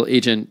little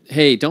agent,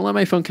 hey, don't let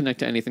my phone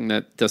connect to anything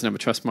that doesn't have a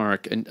trust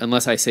mark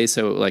unless I say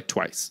so like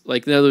twice.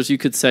 Like in other words, you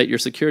could set your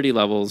security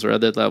levels or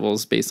other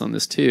levels based on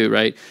this too,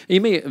 right? And you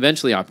may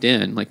eventually opt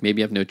in, like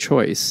maybe you have no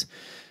choice.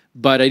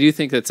 But I do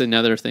think that's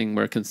another thing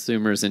where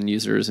consumers and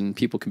users and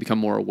people can become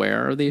more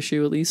aware of the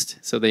issue at least.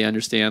 So they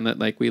understand that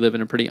like we live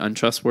in a pretty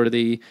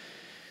untrustworthy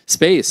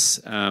space,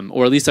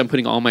 or at least I'm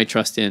putting all my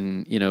trust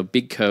in,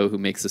 Big Co who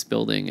makes this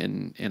building,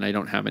 and I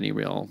don't have any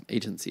real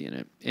agency in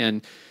it.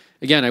 And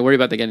again, I worry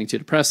about that getting too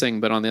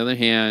depressing, but on the other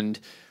hand,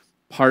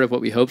 part of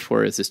what we hope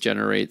for is this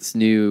generates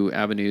new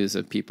avenues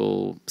of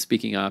people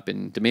speaking up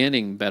and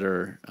demanding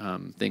better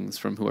things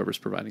from whoever's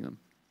providing them.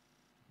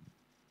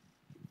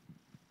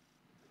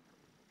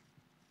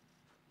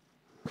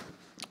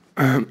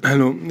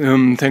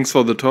 Hello, thanks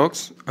for the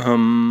talks.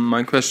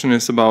 My question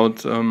is about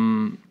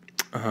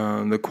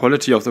the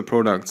quality of the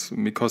products,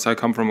 because I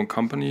come from a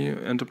company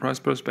enterprise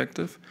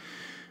perspective,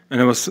 and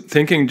I was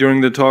thinking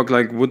during the talk,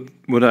 like,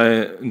 would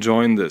I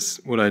join this?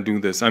 Would I do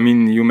this? I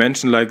mean, you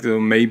mentioned like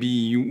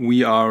maybe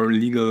we are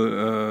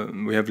legal,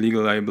 we have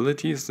legal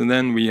liabilities, and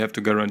then we have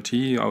to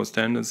guarantee our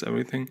standards,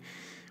 everything,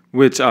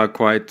 which are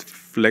quite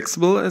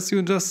flexible, as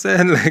you just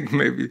said. Like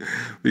maybe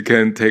we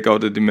can take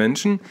out a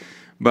dimension,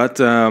 but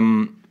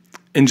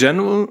in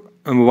general,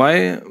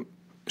 why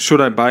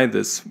should I buy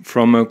this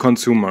from a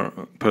consumer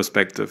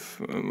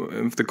perspective?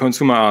 If the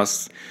consumer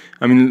asks,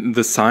 I mean,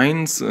 the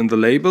signs and the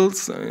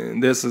labels,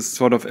 there's a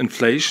sort of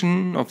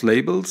inflation of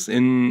labels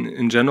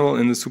in general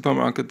in the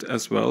supermarket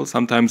as well.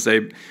 Sometimes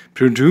they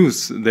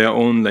produce their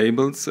own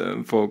labels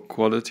for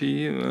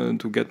quality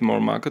to get more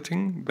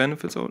marketing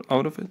benefits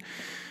out of it.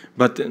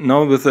 But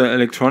now with the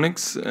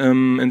electronics,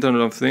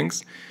 Internet of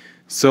Things,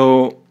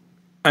 so,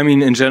 I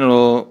mean, in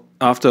general,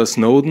 after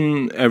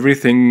Snowden,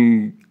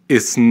 everything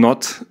is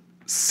not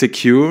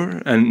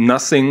secure and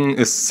nothing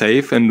is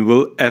safe and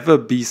will ever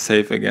be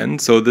safe again.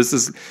 So this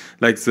is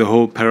like the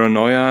whole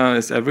paranoia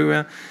is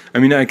everywhere. I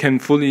mean, I can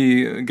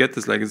fully get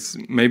this. Like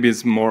maybe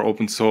it's more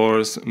open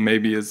source,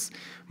 maybe it's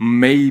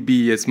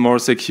more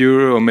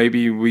secure, or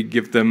maybe we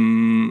give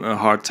them a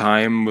hard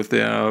time with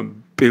their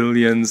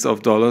billions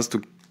of dollars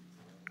to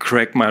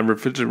crack my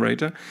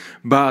refrigerator.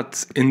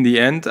 But in the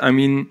end, I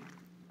mean,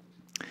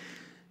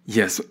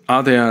 yes,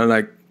 are there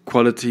like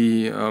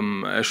quality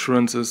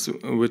assurances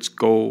which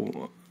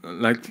go,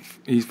 like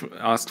he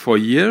asked for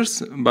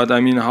years, but I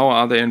mean, how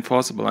are they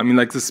enforceable? I mean,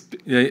 like this,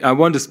 I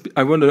want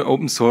an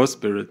open source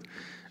spirit.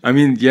 I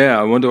mean, yeah,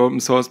 I want an open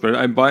source spirit.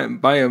 I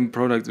buy a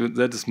product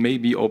that is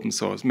maybe open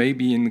source.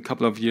 Maybe in a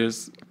couple of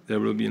years there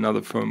will be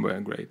another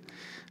firmware grade.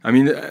 I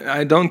mean,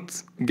 I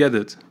don't get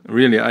it,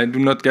 really. I do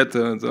not get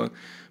the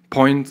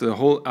point, the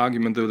whole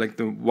argument,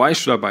 why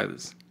should I buy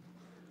this?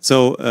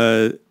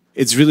 So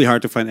it's really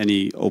hard to find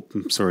any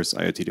open source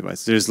IoT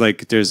device. There's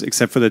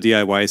except for the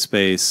DIY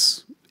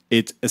space,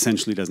 it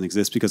essentially doesn't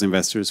exist because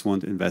investors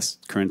won't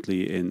invest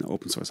currently in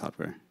open source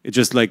hardware. It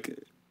just like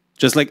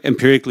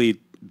empirically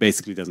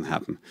basically doesn't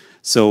happen.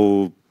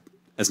 So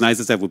as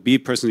nice as that would be,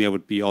 personally, I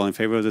would be all in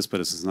favor of this, but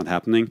this is not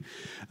happening.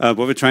 What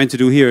we're trying to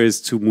do here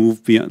is to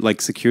move beyond,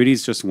 like security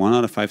is just 1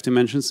 out of 5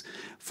 dimensions.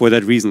 For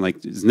that reason,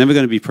 like it's never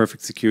going to be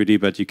perfect security,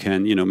 but you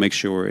can, make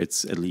sure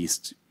it's at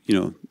least,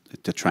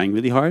 they're trying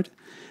really hard.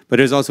 But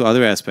there's also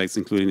other aspects,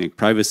 including like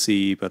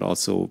privacy, but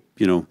also,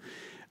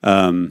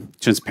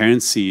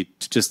 transparency.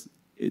 Just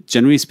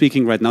generally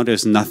speaking, right now,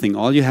 there's nothing.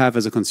 All you have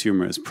as a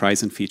consumer is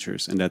price and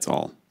features, and that's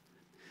all.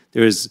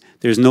 There's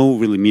no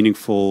really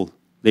meaningful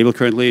label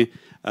currently.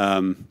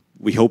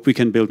 We hope we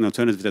can build an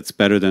alternative that's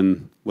better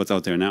than what's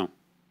out there now.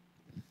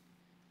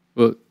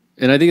 Well,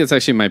 and I think it's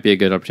actually might be a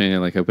good opportunity to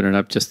like open it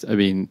up. Just, I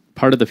mean,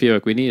 part of the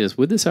feedback we need is,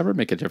 would this ever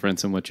make a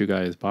difference in what you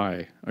guys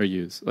buy or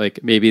use?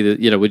 Like maybe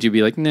would you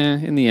be like, nah,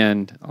 in the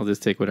end, I'll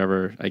just take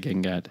whatever I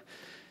can get.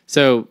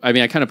 So, I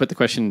mean, I kind of put the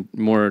question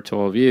more to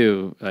all of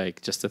you,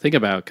 like just to think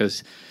about,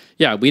 because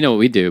yeah, we know what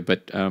we do,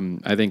 but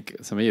I think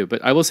some of you,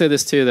 but I will say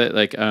this too, that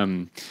like,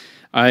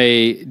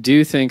 I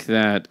do think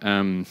that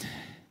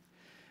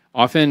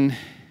often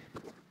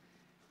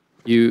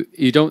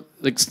you don't,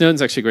 like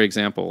Snowden's actually a great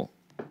example.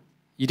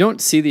 You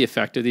don't see the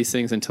effect of these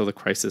things until the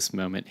crisis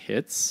moment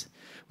hits,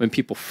 when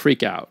people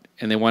freak out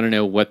and they want to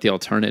know what the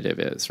alternative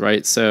is,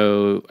 right?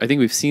 So I think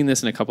we've seen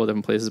this in a couple of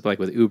different places, but like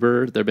with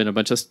Uber, there were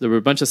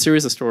a bunch of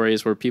series of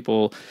stories where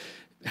people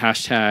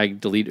hashtag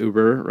delete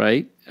Uber,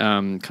 right?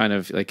 Kind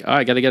of like, oh,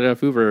 I got to get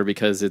off Uber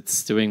because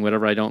it's doing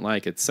whatever I don't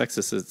like. It's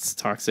sexist, it's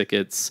toxic,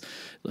 it's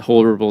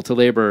horrible to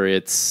labor,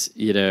 it's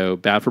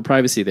bad for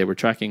privacy. They were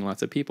tracking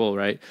lots of people,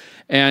 right?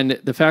 And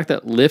the fact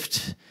that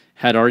Lyft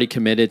had already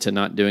committed to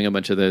not doing a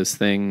bunch of those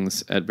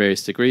things at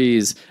various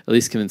degrees, at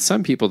least convinced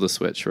some people to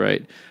switch,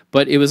 right?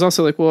 But it was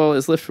also like, well,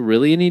 is Lyft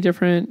really any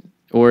different?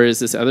 Or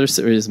is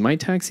is my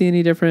taxi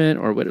any different?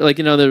 Or what? Like,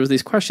 there was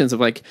these questions of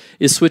like,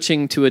 is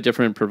switching to a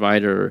different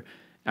provider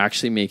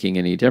actually making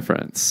any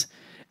difference?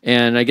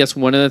 And I guess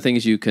one of the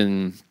things you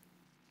can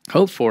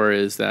hope for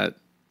is that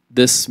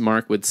this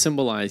mark would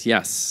symbolize,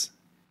 yes,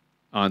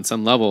 on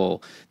some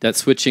level, that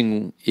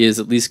switching is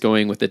at least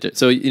going with it.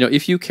 So,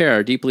 if you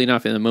care deeply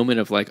enough in the moment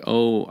of like,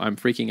 oh, I'm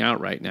freaking out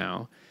right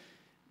now,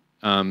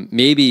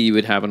 maybe you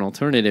would have an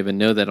alternative and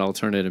know that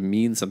alternative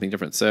means something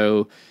different.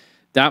 So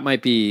that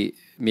might be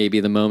maybe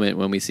the moment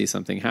when we see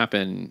something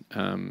happen,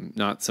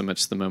 not so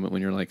much the moment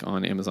when you're like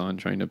on Amazon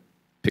trying to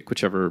pick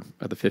whichever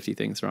of the 50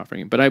 things they're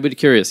offering. But I would be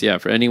curious, yeah,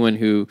 for anyone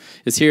who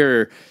is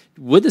here,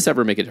 would this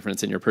ever make a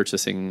difference in your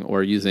purchasing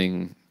or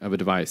using of a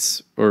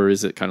device? Or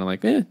is it kind of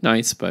like,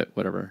 nice, but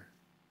whatever?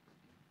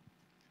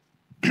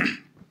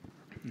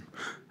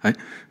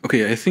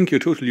 Okay, I think you're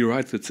totally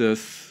right that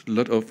there's a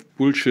lot of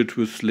bullshit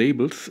with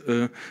labels,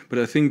 but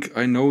I think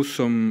I know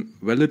some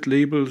valid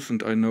labels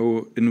and I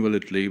know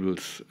invalid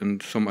labels,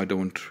 and some I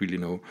don't really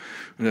know.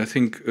 And I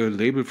think a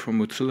label from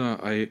Mozilla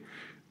I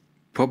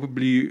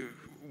probably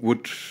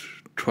would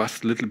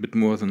trust a little bit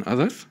more than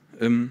others.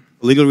 For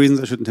legal reasons,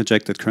 I should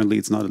interject that currently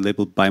it's not a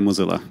label by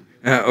Mozilla.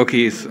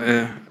 Okay,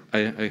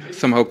 I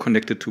somehow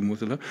connected to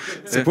Mozilla.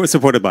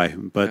 Supported by,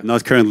 but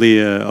not currently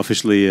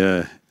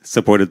officially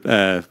supported,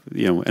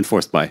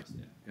 enforced by.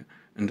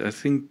 And I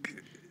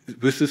think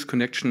with this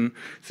connection,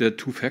 there are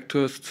two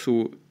factors.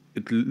 So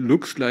it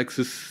looks like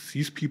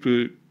these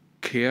people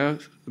care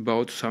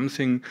about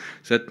something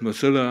that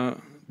Mozilla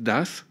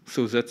does.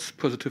 So that's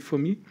positive for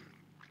me.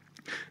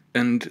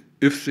 And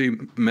if they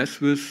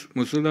mess with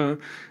Mozilla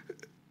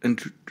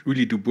and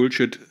really do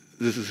bullshit,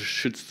 this is a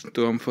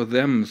shitstorm for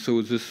them.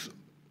 So this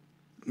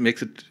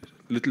makes it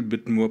a little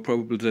bit more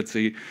probable that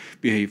they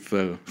behave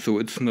well. So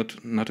it's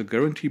not a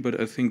guarantee,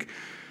 but I think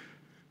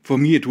for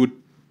me it would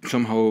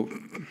somehow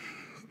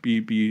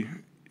be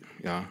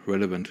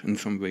relevant in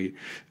some way.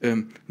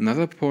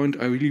 Another point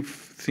I really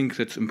think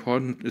that's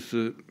important is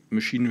the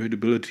machine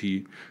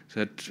readability.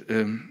 That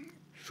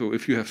so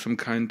if you have some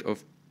kind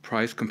of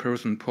price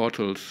comparison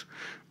portals,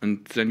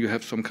 and then you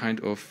have some kind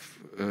of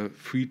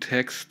free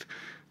text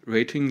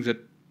rating, that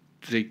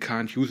they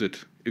can't use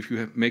it. If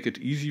you make it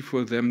easy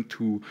for them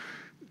to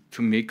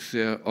make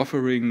their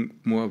offering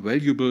more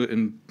valuable,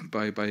 and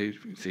by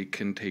they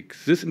can take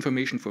this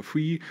information for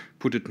free,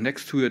 put it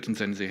next to it, and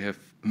then they have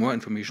more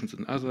information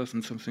than others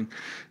and something.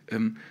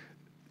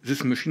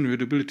 This machine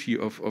readability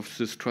of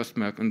this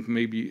Trustmark, and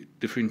maybe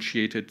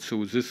differentiate it,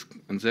 so this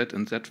and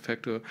that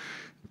factor,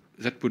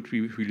 that would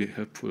be really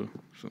helpful.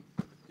 So,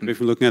 if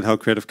we're looking at how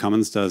Creative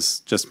Commons does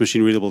just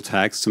machine readable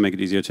tags to make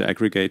it easier to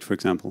aggregate, for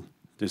example,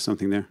 there's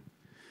something there.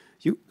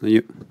 You.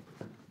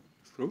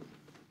 Through.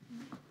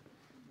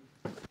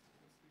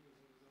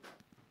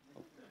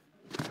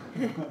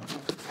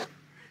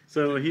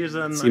 So here's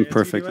an. Seemed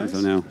perfect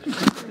until now.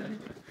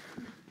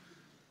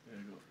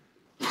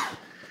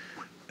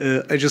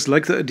 I just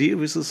like the idea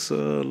with this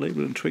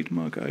label and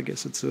trademark. I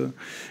guess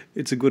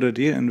it's a good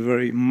idea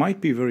and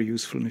might be very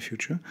useful in the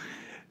future.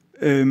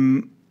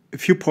 A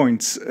few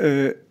points.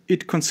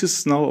 It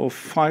consists now of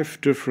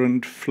 5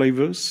 different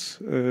flavors,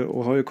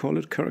 or how you call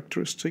it,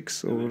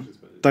 characteristics or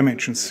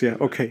dimensions. Yeah,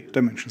 okay,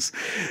 dimensions,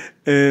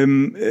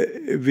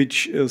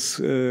 which is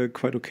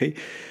quite okay.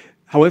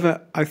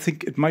 However, I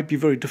think it might be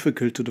very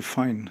difficult to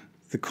define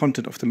the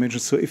content of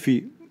dimensions. So if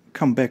we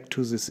come back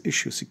to this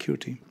issue,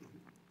 security,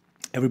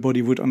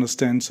 everybody would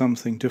understand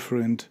something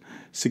different,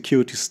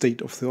 security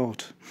state of the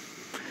art.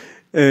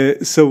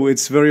 So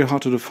it's very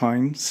hard to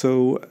define.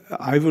 So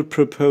I would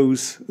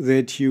propose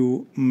that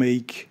you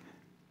make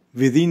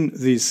within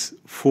these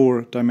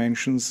 4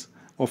 dimensions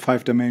or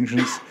 5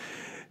 dimensions,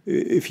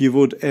 if you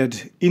would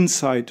add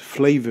inside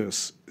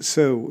flavors.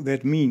 So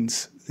that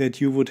means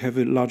that you would have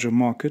a larger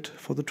market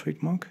for the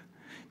trademark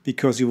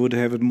because you would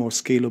have it more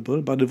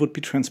scalable, but it would be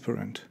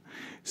transparent.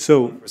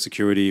 So for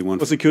security, one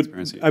for security.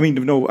 transparency. I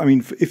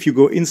mean, if you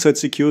go inside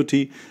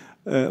security,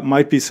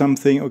 might be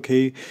something,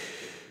 okay,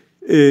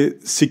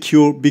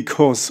 secure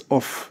because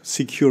of,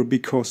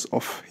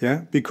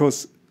 yeah,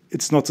 because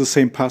it's not the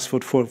same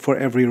password for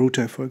every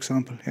router, for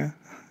example, yeah,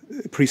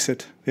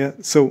 preset, yeah.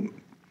 So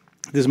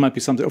this might be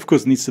something, of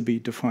course, needs to be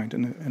defined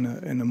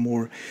in a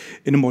more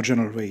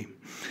general way,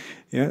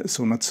 yeah.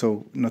 So not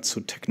so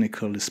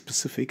technically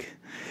specific,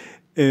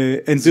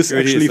 and this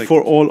actually like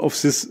for all of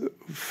these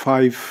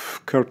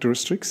 5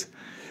 characteristics.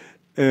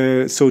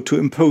 So to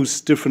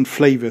impose different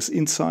flavors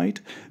inside,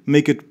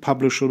 make it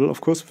publishable,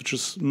 of course, which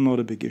is not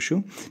a big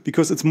issue,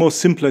 because it's more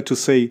simpler to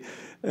say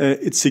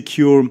it's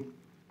secure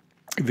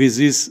with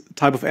this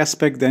type of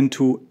aspect than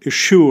to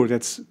assure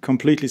that's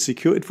completely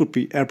secure. It would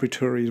be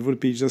arbitrary. It would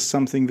be just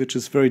something which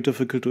is very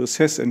difficult to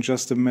assess and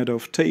just a matter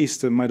of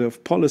taste, a matter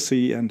of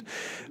policy and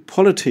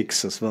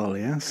politics as well.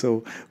 Yeah.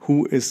 So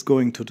who is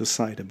going to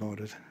decide about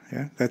it?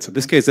 Yeah, that's in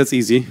this case, that's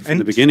easy. From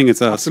the beginning,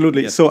 it's us.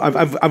 Absolutely. Yes. So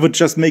I would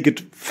just make it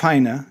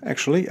finer,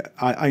 actually.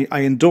 I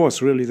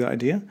endorse really the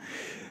idea.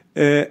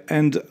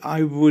 And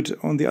I would,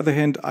 on the other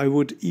hand, I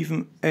would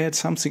even add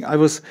something.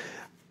 A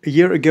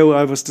year ago,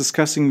 I was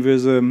discussing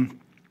with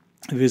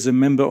a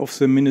member of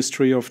the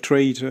Ministry of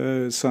Trade,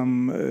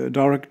 some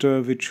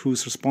director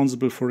who's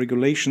responsible for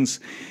regulations.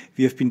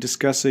 We have been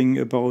discussing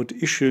about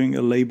issuing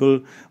a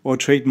label or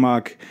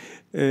trademark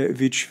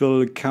which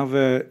will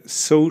cover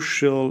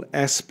social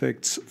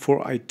aspects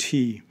for IT.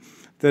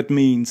 That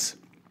means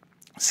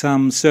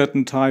some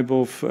certain type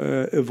of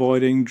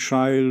avoiding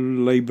child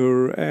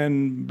labor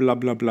and blah,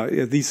 blah, blah.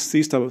 Yeah,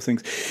 these type of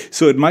things.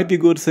 So it might be a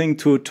good thing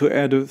to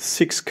add a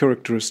 6th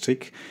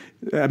characteristic.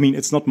 I mean,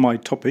 it's not my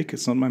topic.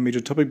 It's not my major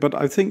topic, but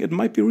I think it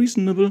might be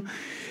reasonable.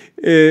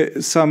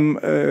 Some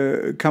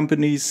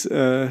companies,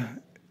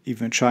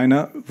 even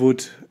China,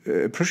 would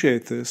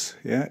appreciate this,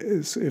 yeah,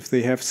 if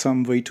they have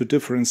some way to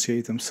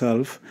differentiate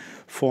themselves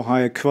for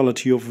higher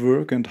quality of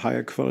work and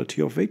higher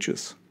quality of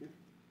wages.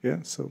 Yeah,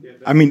 so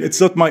I mean, it's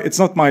not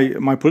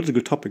my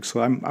political topic,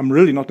 so I'm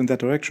really not in that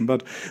direction.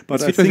 But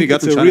I think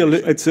it's a real.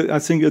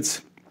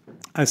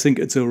 I think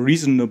it's a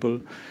reasonable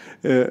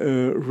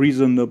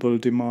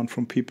demand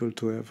from people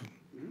to have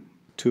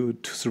to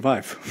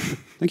survive.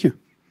 Thank you,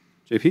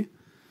 JP.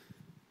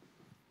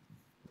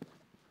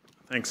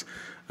 Thanks.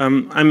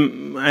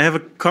 I have a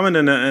comment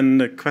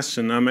and a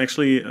question.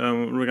 Actually,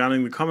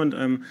 regarding the comment,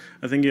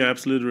 I think you're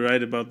absolutely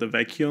right about the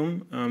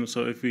vacuum.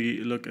 So if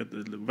we look at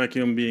the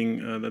vacuum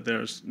being that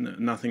there's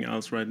nothing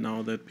else right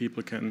now that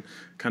people can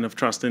kind of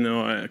trust in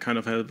or kind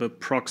of have a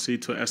proxy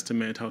to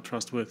estimate how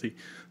trustworthy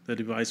the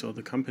device or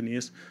the company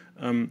is.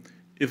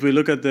 If we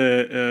look at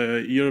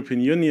the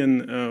European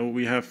Union,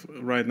 we have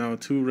right now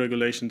 2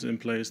 regulations in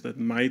place that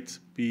might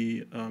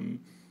be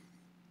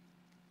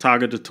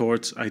targeted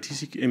towards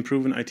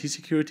improving IT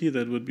security.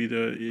 That would be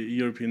the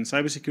European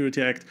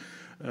Cybersecurity Act,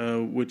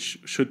 which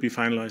should be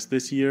finalized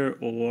this year,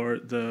 or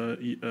the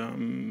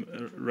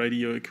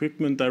Radio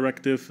Equipment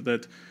Directive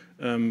that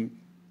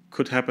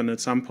could happen at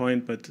some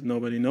point, but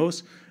nobody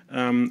knows.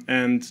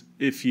 And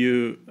if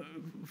you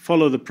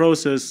follow the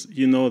process,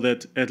 you know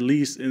that at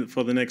least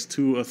for the next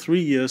 2 or 3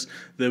 years,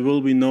 there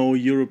will be no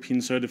European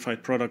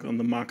certified product on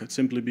the market,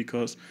 simply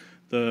because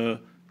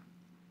the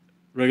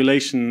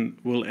regulation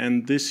will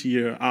end this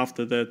year.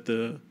 After that,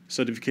 the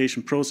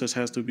certification process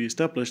has to be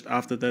established.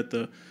 After that,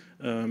 the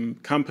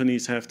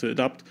companies have to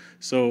adopt.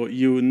 So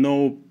you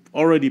know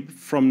already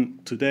from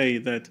today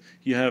that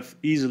you have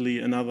easily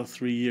another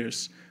 3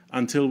 years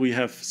until we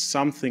have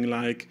something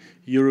like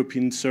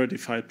European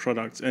certified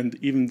products. And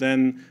even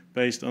then,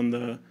 based on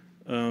the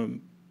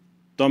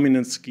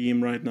dominant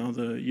scheme right now,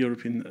 the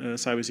European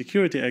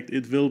Cybersecurity Act,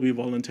 it will be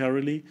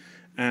voluntarily.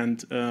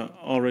 And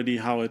already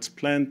how it's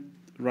planned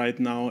right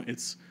now,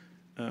 it's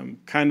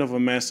kind of a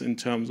mess in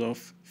terms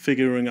of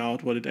figuring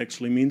out what it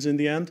actually means in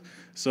the end.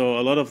 So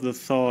a lot of the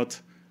thought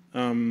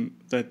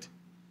that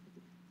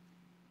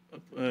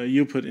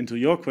you put into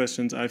your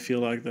questions, I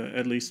feel like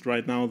at least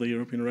right now the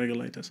European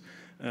regulators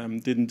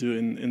didn't do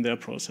in their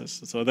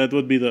process. So that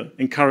would be the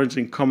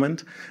encouraging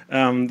comment.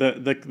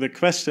 The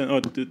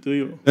question, do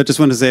you? I just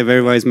want to say a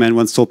very wise man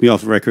once told me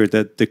off the record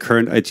that the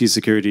current IT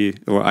security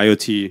or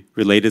IoT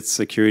related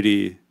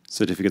security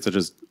certificates are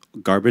just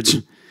garbage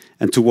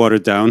and too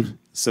watered down.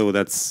 So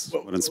that's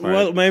what inspired.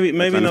 Well, maybe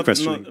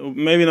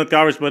not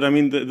garbage, but I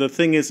mean the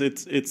thing is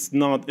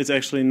it's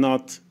actually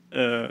not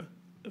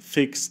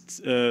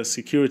fixed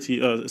security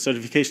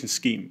certification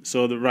scheme.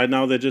 So right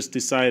now they just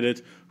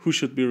decided who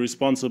should be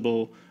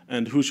responsible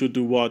and who should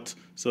do what,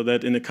 so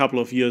that in a couple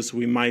of years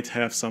we might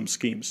have some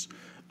schemes.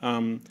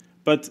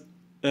 But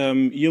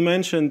you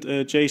mentioned,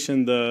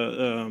 Jason,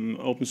 the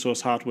open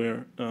source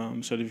hardware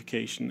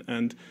certification,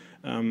 and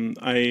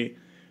I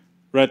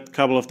read a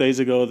couple of days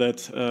ago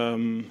that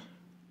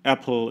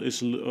Apple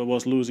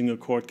was losing a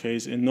court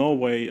case in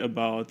Norway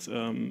about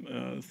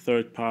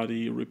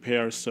third-party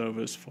repair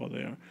service for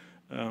the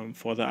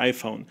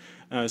iPhone.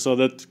 So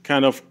that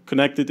kind of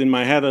connected in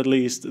my head, at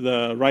least,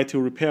 the right to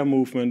repair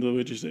movement,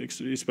 which is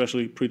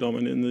especially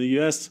predominant in the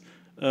US,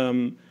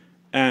 and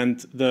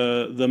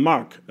the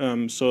mark.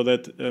 So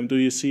that do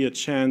you see a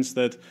chance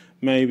that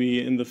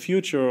maybe in the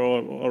future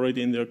or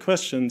already in their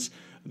questions,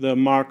 the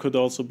mark could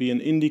also be an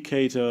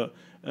indicator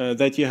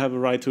that you have a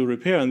right to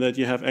repair and that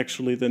you have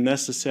actually the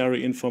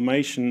necessary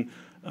information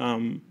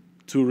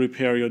to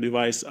repair your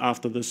device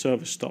after the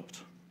service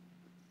stopped.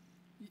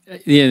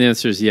 Yeah, the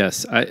answer is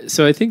yes.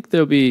 So I think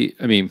there'll be,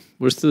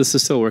 this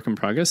is still a work in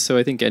progress. So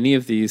I think any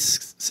of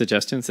these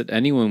suggestions that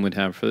anyone would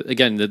have,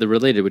 again, they're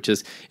related, which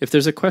is if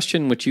there's a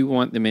question which you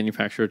want the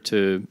manufacturer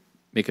to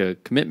make a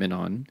commitment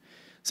on,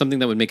 something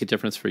that would make a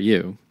difference for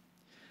you,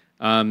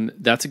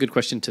 that's a good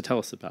question to tell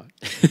us about,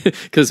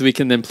 because we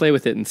can then play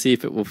with it and see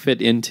if it will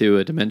fit into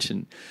a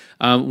dimension.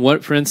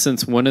 For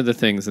instance, one of the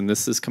things, and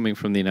this is coming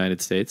from the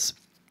United States,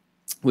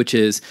 which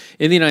is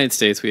in the United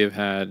States, we have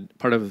had,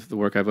 part of the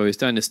work I've always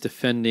done is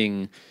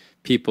defending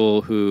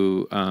people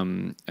who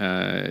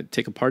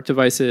take apart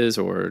devices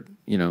or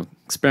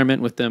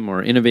experiment with them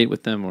or innovate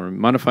with them or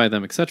modify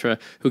them, etc.,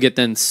 who get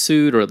then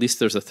sued, or at least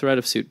there's a threat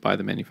of suit by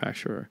the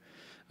manufacturer.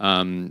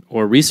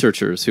 Or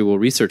researchers who will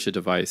research a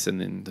device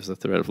and then there's a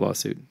threat of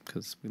lawsuit,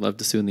 because we love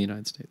to sue in the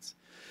United States.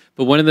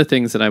 But one of the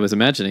things that I was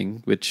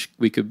imagining, which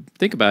we could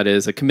think about,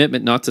 is a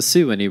commitment not to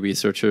sue any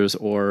researchers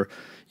or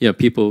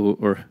people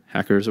or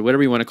hackers or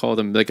whatever you want to call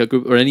them, like a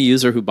group or any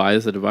user who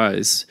buys the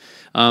device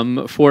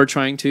for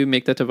trying to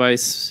make that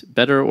device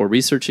better or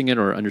researching it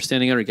or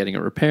understanding it or getting it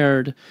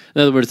repaired.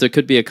 In other words, there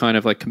could be a kind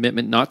of like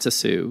commitment not to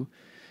sue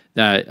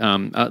that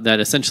that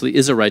essentially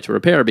is a right to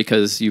repair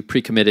because you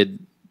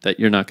pre-committed that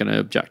you're not going to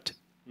object.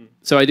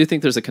 So I do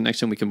think there's a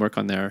connection we can work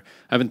on there.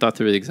 I haven't thought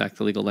through the exact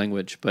legal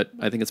language, but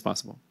I think it's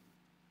possible.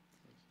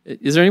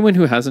 Is there anyone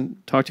who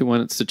hasn't talked to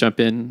wants to jump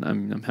in?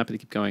 I'm happy to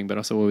keep going, but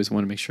also always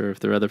want to make sure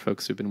if there are other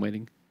folks who've been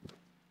waiting.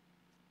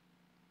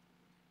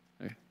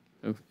 Okay.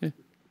 Oh, yeah.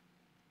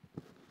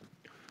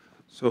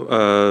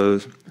 So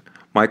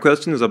my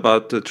question is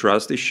about the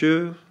trust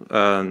issue.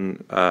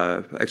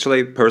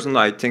 Actually, personally,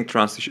 I think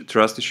trust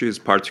issue is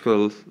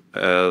particularly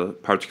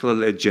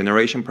a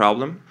generation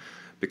problem.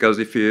 Because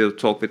if you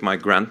talk with my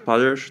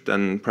grandfather,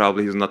 then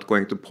probably he's not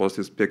going to post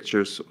his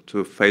pictures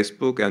to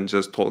Facebook and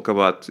just talk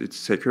about its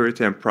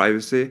security and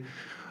privacy.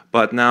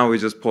 But now we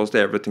just post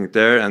everything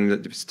there,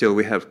 and still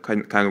we have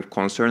kind of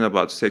concern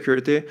about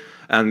security.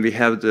 And we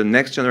have the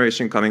next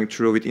generation coming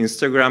through with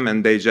Instagram,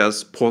 and they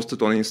just post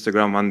it on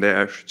Instagram when they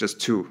are just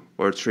 2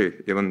 or 3,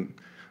 even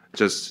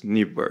just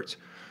newborns.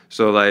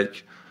 So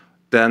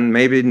then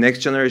maybe next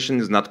generation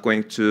is not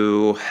going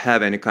to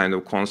have any kind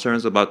of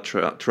concerns about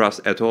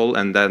trust at all,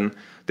 and then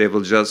they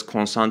will just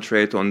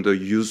concentrate on the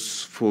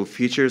useful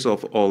features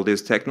of all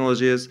these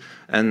technologies,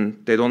 and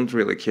they don't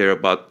really care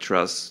about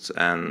trust.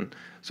 And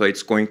so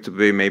it's going to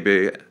be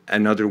maybe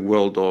another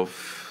world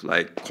of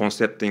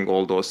concepting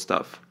all those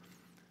stuff.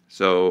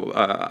 So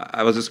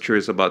I was just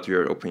curious about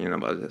your opinion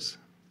about this.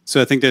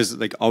 So I think there's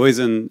always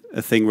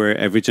a thing where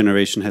every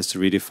generation has to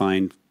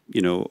redefine,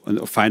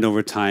 find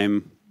over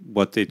time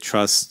what they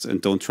trust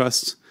and don't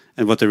trust,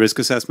 and what the risk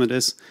assessment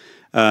is.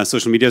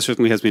 Social media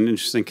certainly has been an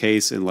interesting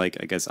case in I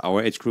guess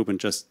our age group and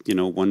just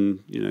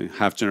one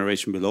half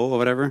generation below or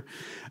whatever.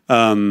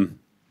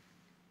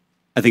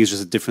 I think it's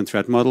just a different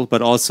threat model,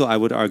 but also I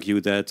would argue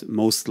that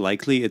most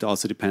likely it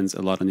also depends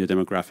a lot on your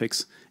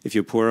demographics. If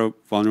you're poor or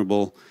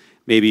vulnerable,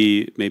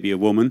 maybe a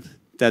woman,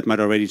 that might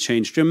already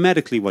change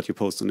dramatically what you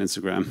post on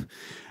Instagram.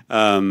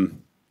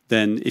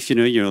 Then if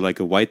you're like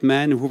a white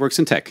man who works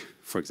in tech,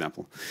 for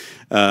example,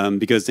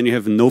 because then you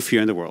have no fear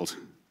in the world.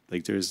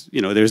 There's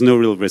no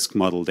real risk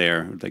model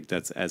there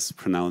that's as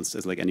pronounced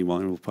as any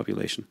vulnerable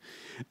population.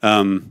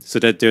 So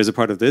that there's a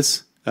part of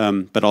this,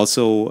 but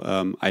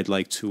also I'd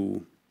like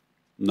to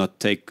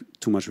not take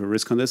too much of a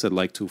risk on this. I'd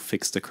like to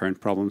fix the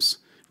current problems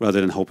rather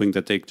than hoping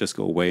that they just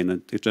go away in a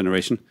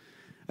generation.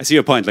 I see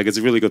your point. It's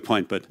a really good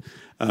point, but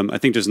I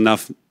think there's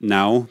enough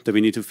now that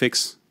we need to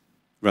fix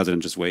rather than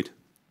just wait.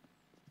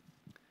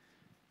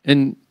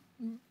 And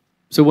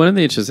so one of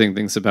the interesting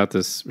things about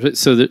this,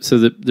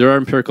 there are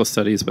empirical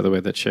studies, by the way,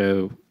 that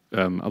show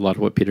a lot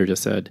of what Peter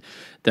just said,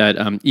 that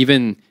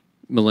even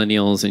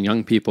millennials and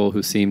young people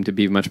who seem to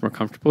be much more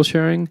comfortable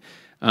sharing,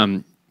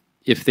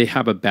 if they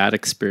have a bad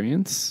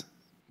experience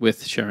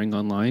with sharing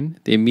online,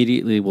 they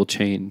immediately will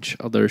change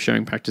their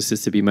sharing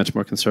practices to be much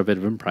more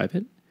conservative and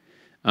private.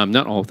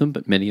 Not all of them,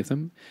 but many of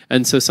them.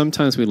 And so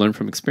sometimes we learn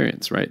from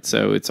experience, right?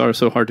 So it's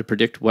also hard to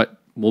predict what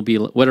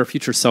our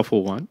future self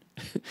will want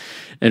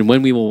and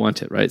when we will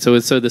want it, right? So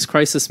this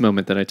crisis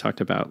moment that I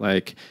talked about,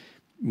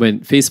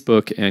 when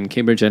Facebook and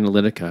Cambridge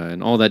Analytica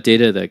and all that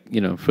data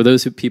that, for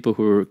those people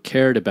who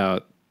cared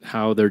about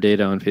how their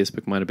data on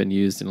Facebook might have been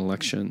used in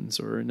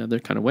elections or in other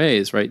kind of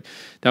ways, right?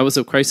 That was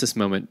a crisis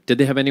moment. Did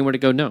they have anywhere to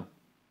go? No.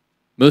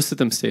 Most of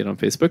them stayed on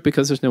Facebook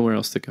because there's nowhere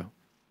else to go,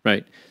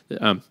 right?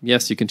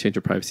 Yes, you can change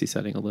your privacy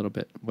setting a little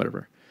bit,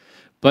 whatever.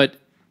 But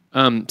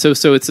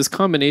so it's this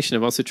combination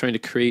of also trying to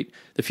create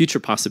the future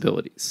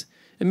possibilities.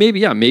 And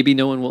maybe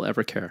no one will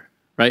ever care,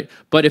 right?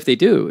 But if they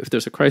do, if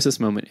there's a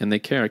crisis moment and they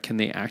care, can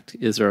they act?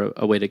 Is there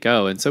a way to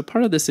go? And so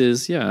part of this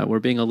is, we're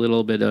being a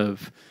little bit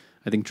of,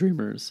 I think,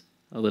 dreamers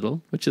a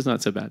little, which is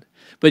not so bad.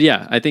 But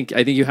yeah, I think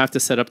you have to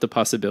set up the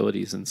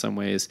possibilities in some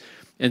ways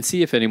and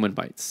see if anyone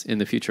bites in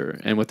the future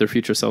and what their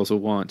future selves will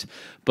want.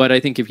 But I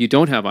think if you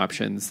don't have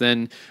options,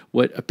 then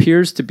what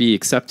appears to be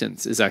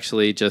acceptance is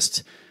actually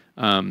just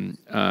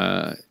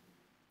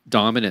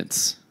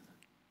dominance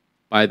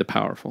by the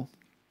powerful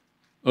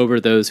over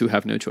those who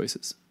have no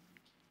choices,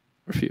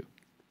 or few.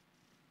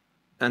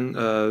 And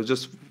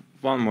just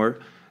one more.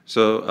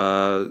 So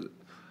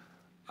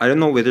I don't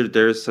know whether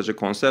there is such a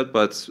concept,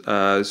 but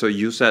so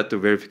you said the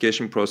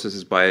verification process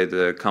is by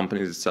the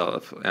company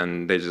itself,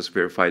 and they just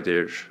verify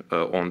their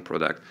own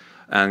product.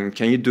 And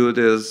can you do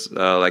this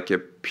like a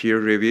peer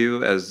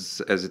review as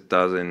it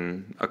does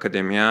in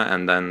academia?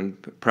 And then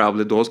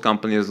probably those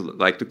companies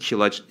like to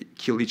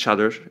kill each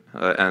other,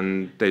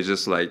 and they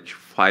just like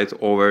fight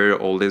over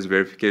all these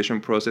verification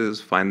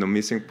processes, find the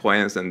missing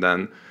points, and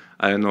then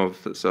I don't know.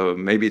 So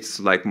maybe it's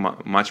like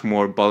much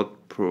more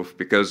bulletproof,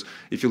 because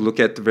if you look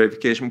at the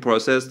verification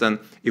process, then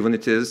even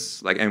it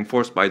is like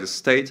enforced by the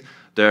state,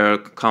 there are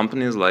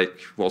companies like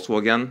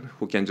Volkswagen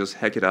who can just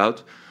hack it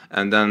out.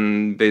 And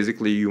then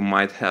basically you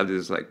might have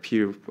this like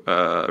peer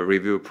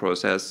review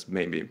process,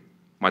 maybe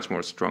much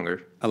more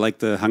stronger. I like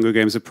the Hunger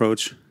Games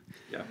approach.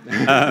 Yeah.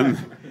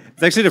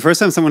 It's actually the first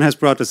time someone has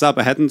brought this up.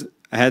 I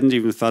hadn't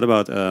even thought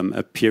about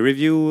a peer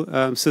review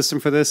system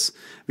for this.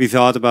 We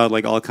thought about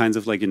like all kinds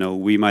of like,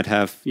 we might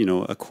have,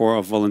 a core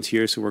of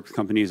volunteers who work with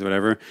companies or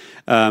whatever.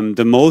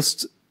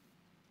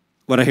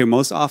 What I hear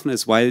most often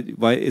is why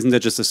isn't there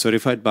just a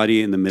certified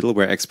body in the middle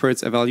where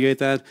experts evaluate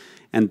that?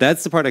 And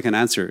that's the part I can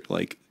answer.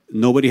 Like,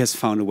 nobody has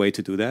found a way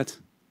to do that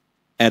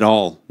at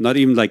all. Not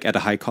even like at a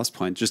high cost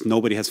point. Just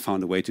nobody has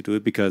found a way to do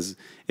it because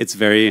it's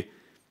very,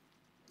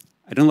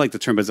 I don't like the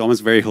term, but it's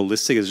almost very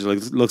holistic. It just like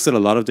looks at a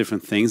lot of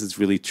different things. It's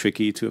really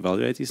tricky to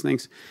evaluate these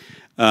things.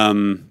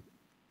 The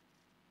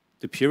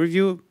peer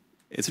review,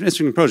 it's an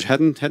interesting approach.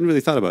 Hadn't really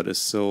thought about this.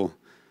 So,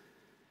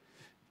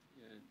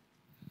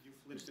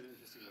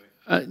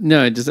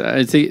 no,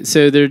 I'd say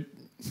so.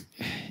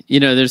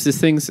 There's this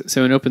things.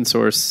 So in open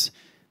source,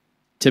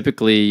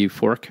 typically you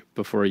fork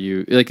before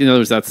you, like, in other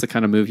words, that's the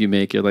kind of move you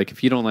make. You're like,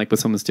 if you don't like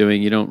what someone's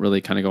doing, you don't really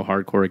kind of go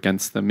hardcore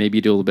against them. Maybe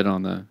you do a little bit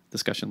on the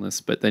discussion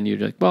list, but then you're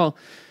like, well,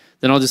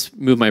 then I'll just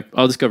go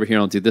over here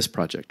and I'll do this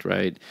project,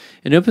 right?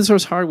 In open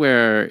source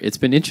hardware, it's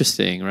been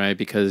interesting, right?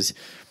 Because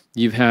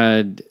you've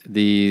had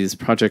these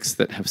projects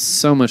that have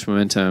so much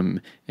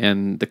momentum,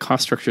 and the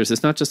cost structures,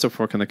 it's not just a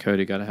fork in the code.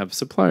 You got to have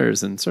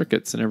suppliers and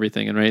circuits and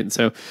everything, and right. And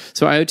so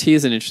IoT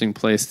is an interesting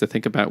place to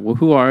think about, well,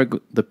 who are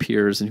the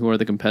peers and who are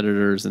the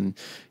competitors, and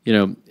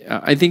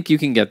I think you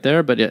can get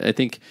there, but I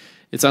think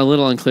it's a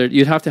little unclear.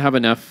 You'd have to have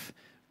enough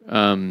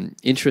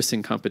interest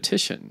in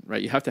competition,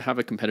 right? You have to have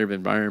a competitive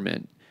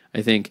environment,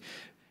 I think.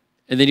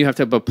 And then you have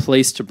to have a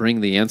place to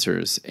bring the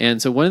answers.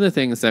 And so one of the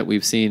things that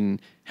we've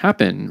seen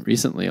happen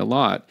recently a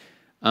lot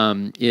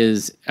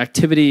is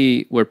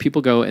activity where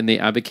people go and they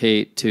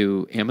advocate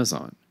to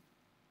Amazon,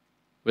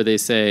 where they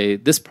say,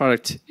 this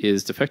product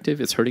is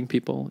defective, it's hurting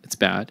people, it's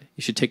bad,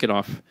 you should take it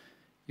off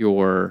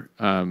your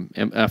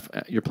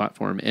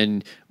platform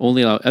and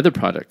only allow other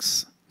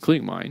products,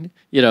 including mine,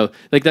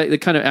 like that, the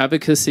kind of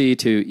advocacy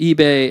to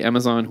eBay,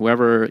 Amazon,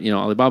 whoever,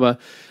 Alibaba,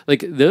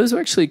 like those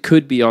actually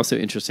could be also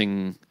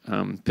interesting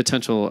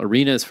potential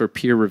arenas for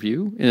peer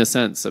review, in a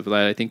sense of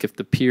that. I think if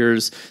the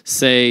peers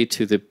say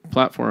to the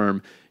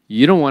platform,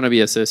 you don't want to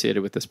be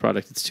associated with this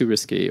product, it's too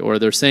risky, or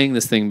they're saying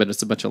this thing, but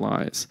it's a bunch of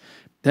lies.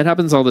 That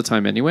happens all the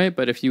time anyway,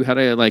 but if you had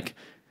a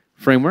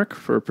framework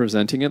for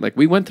presenting it, like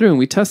we went through and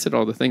we tested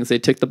all the things they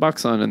tick the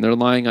box on, and they're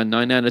lying on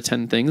 9 out of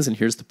 10 things, and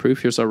here's the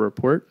proof, here's our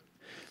report,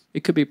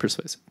 it could be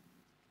persuasive.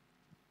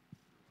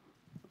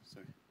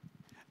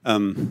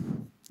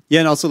 Yeah,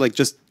 and also like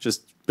just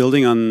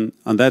building on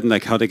that, and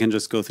like how they can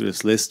just go through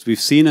this list. We've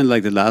seen in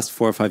like the last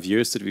 4 or 5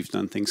 years that we've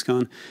done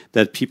ThingsCon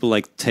that people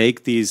like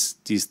take these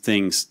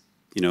things,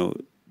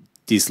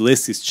 these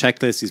lists, these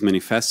checklists, these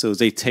manifestos,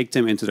 they take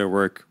them into their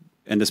work.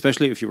 And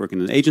especially if you work in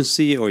an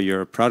agency or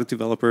you're a product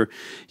developer,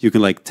 you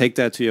can like take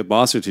that to your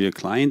boss or to your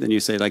client, and you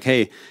say like,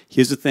 hey,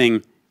 here's the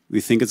thing.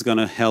 We think it's going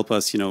to help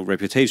us,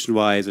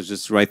 reputation-wise, or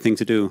just the right thing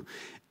to do.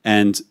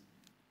 And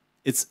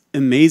it's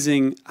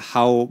amazing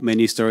how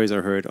many stories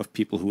are heard of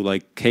people who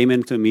like came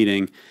into a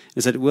meeting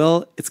and said,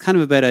 well, it's kind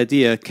of a bad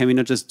idea. Can we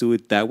not just do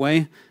it that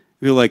way?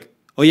 We were like,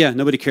 oh yeah,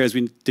 nobody cares.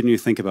 We didn't even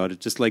think about it.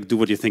 Just like do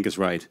what you think is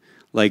right.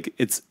 Like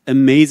it's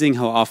amazing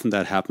how often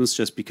that happens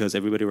just because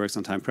everybody works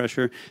on time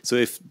pressure. So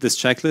if this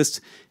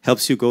checklist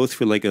helps you go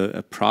through like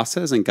a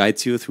process and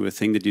guides you through a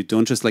thing that you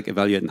don't just like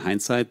evaluate in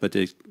hindsight, but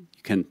you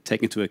can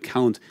take into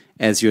account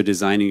as you're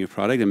designing your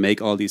product and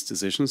make all these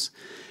decisions.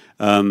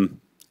 I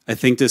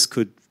think this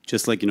could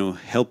just like,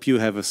 help you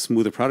have a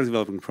smoother product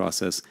development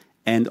process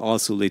and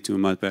also lead to a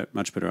much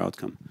better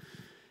outcome.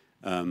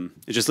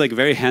 It's just like a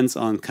very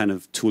hands-on kind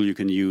of tool you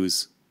can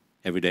use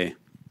every day.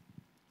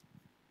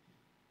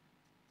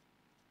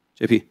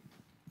 JP.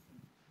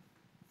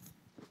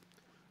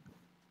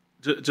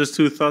 Just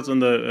two thoughts on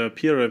the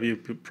peer review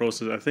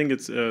process. I think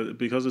it's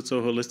because it's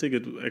so holistic,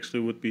 it actually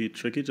would be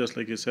tricky, just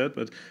like you said.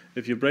 But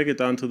if you break it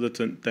down to the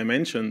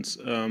dimensions,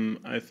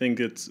 I think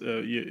it's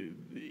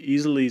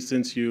easily,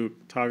 since you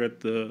target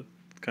the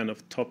kind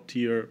of top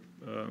tier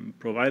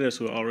providers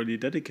who are already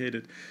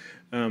dedicated,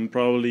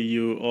 probably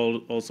you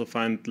also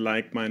find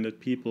like-minded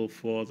people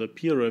for the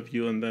peer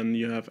review, and then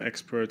you have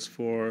experts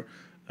for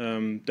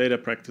data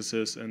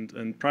practices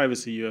and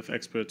privacy. You have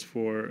experts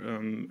for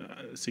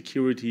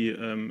security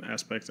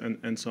aspects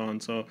and so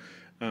on. So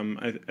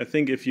I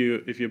think if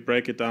you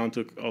break it down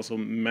to also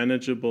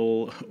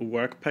manageable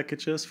work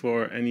packages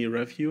for any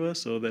reviewer,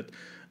 so that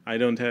I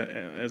don't have,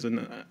 as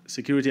a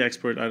security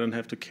expert, I don't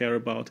have to care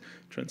about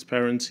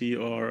transparency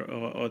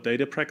or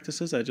data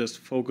practices. I just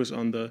focus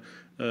on the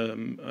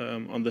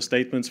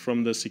statements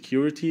from the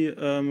security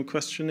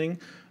questioning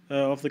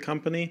of the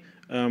company.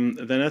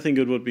 Then I think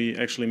it would be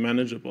actually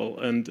manageable.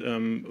 And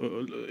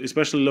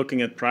especially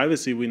looking at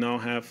privacy, we now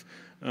have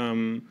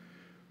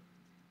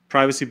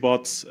privacy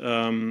bots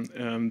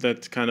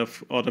that kind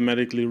of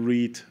automatically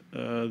read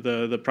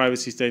the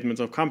privacy statements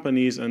of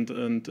companies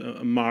and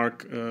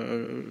mark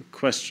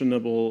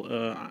questionable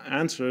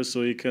answers.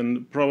 So you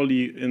can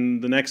probably,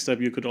 in the next step,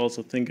 you could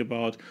also think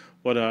about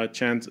what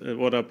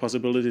are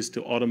possibilities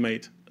to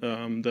automate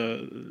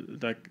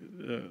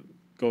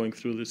going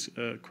through these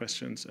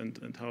questions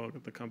and how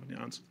the company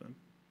answers them.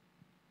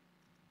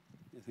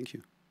 Yeah, thank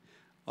you.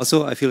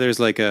 Also, I feel there's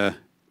like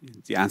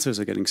the answers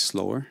are getting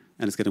slower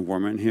and it's getting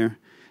warmer in here.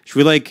 Should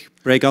we like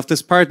break off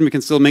this part and we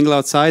can still mingle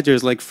outside?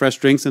 There's like fresh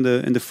drinks in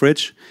the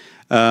fridge.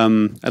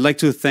 I'd like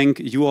to thank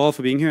you all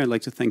for being here. I'd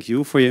like to thank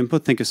you for your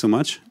input. Thank you so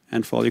much,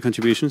 and for all your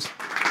contributions.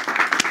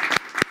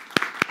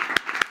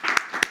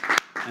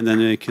 And then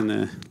we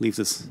can leave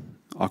this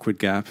awkward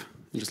gap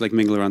and just like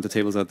mingle around the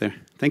tables out there.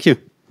 Thank you.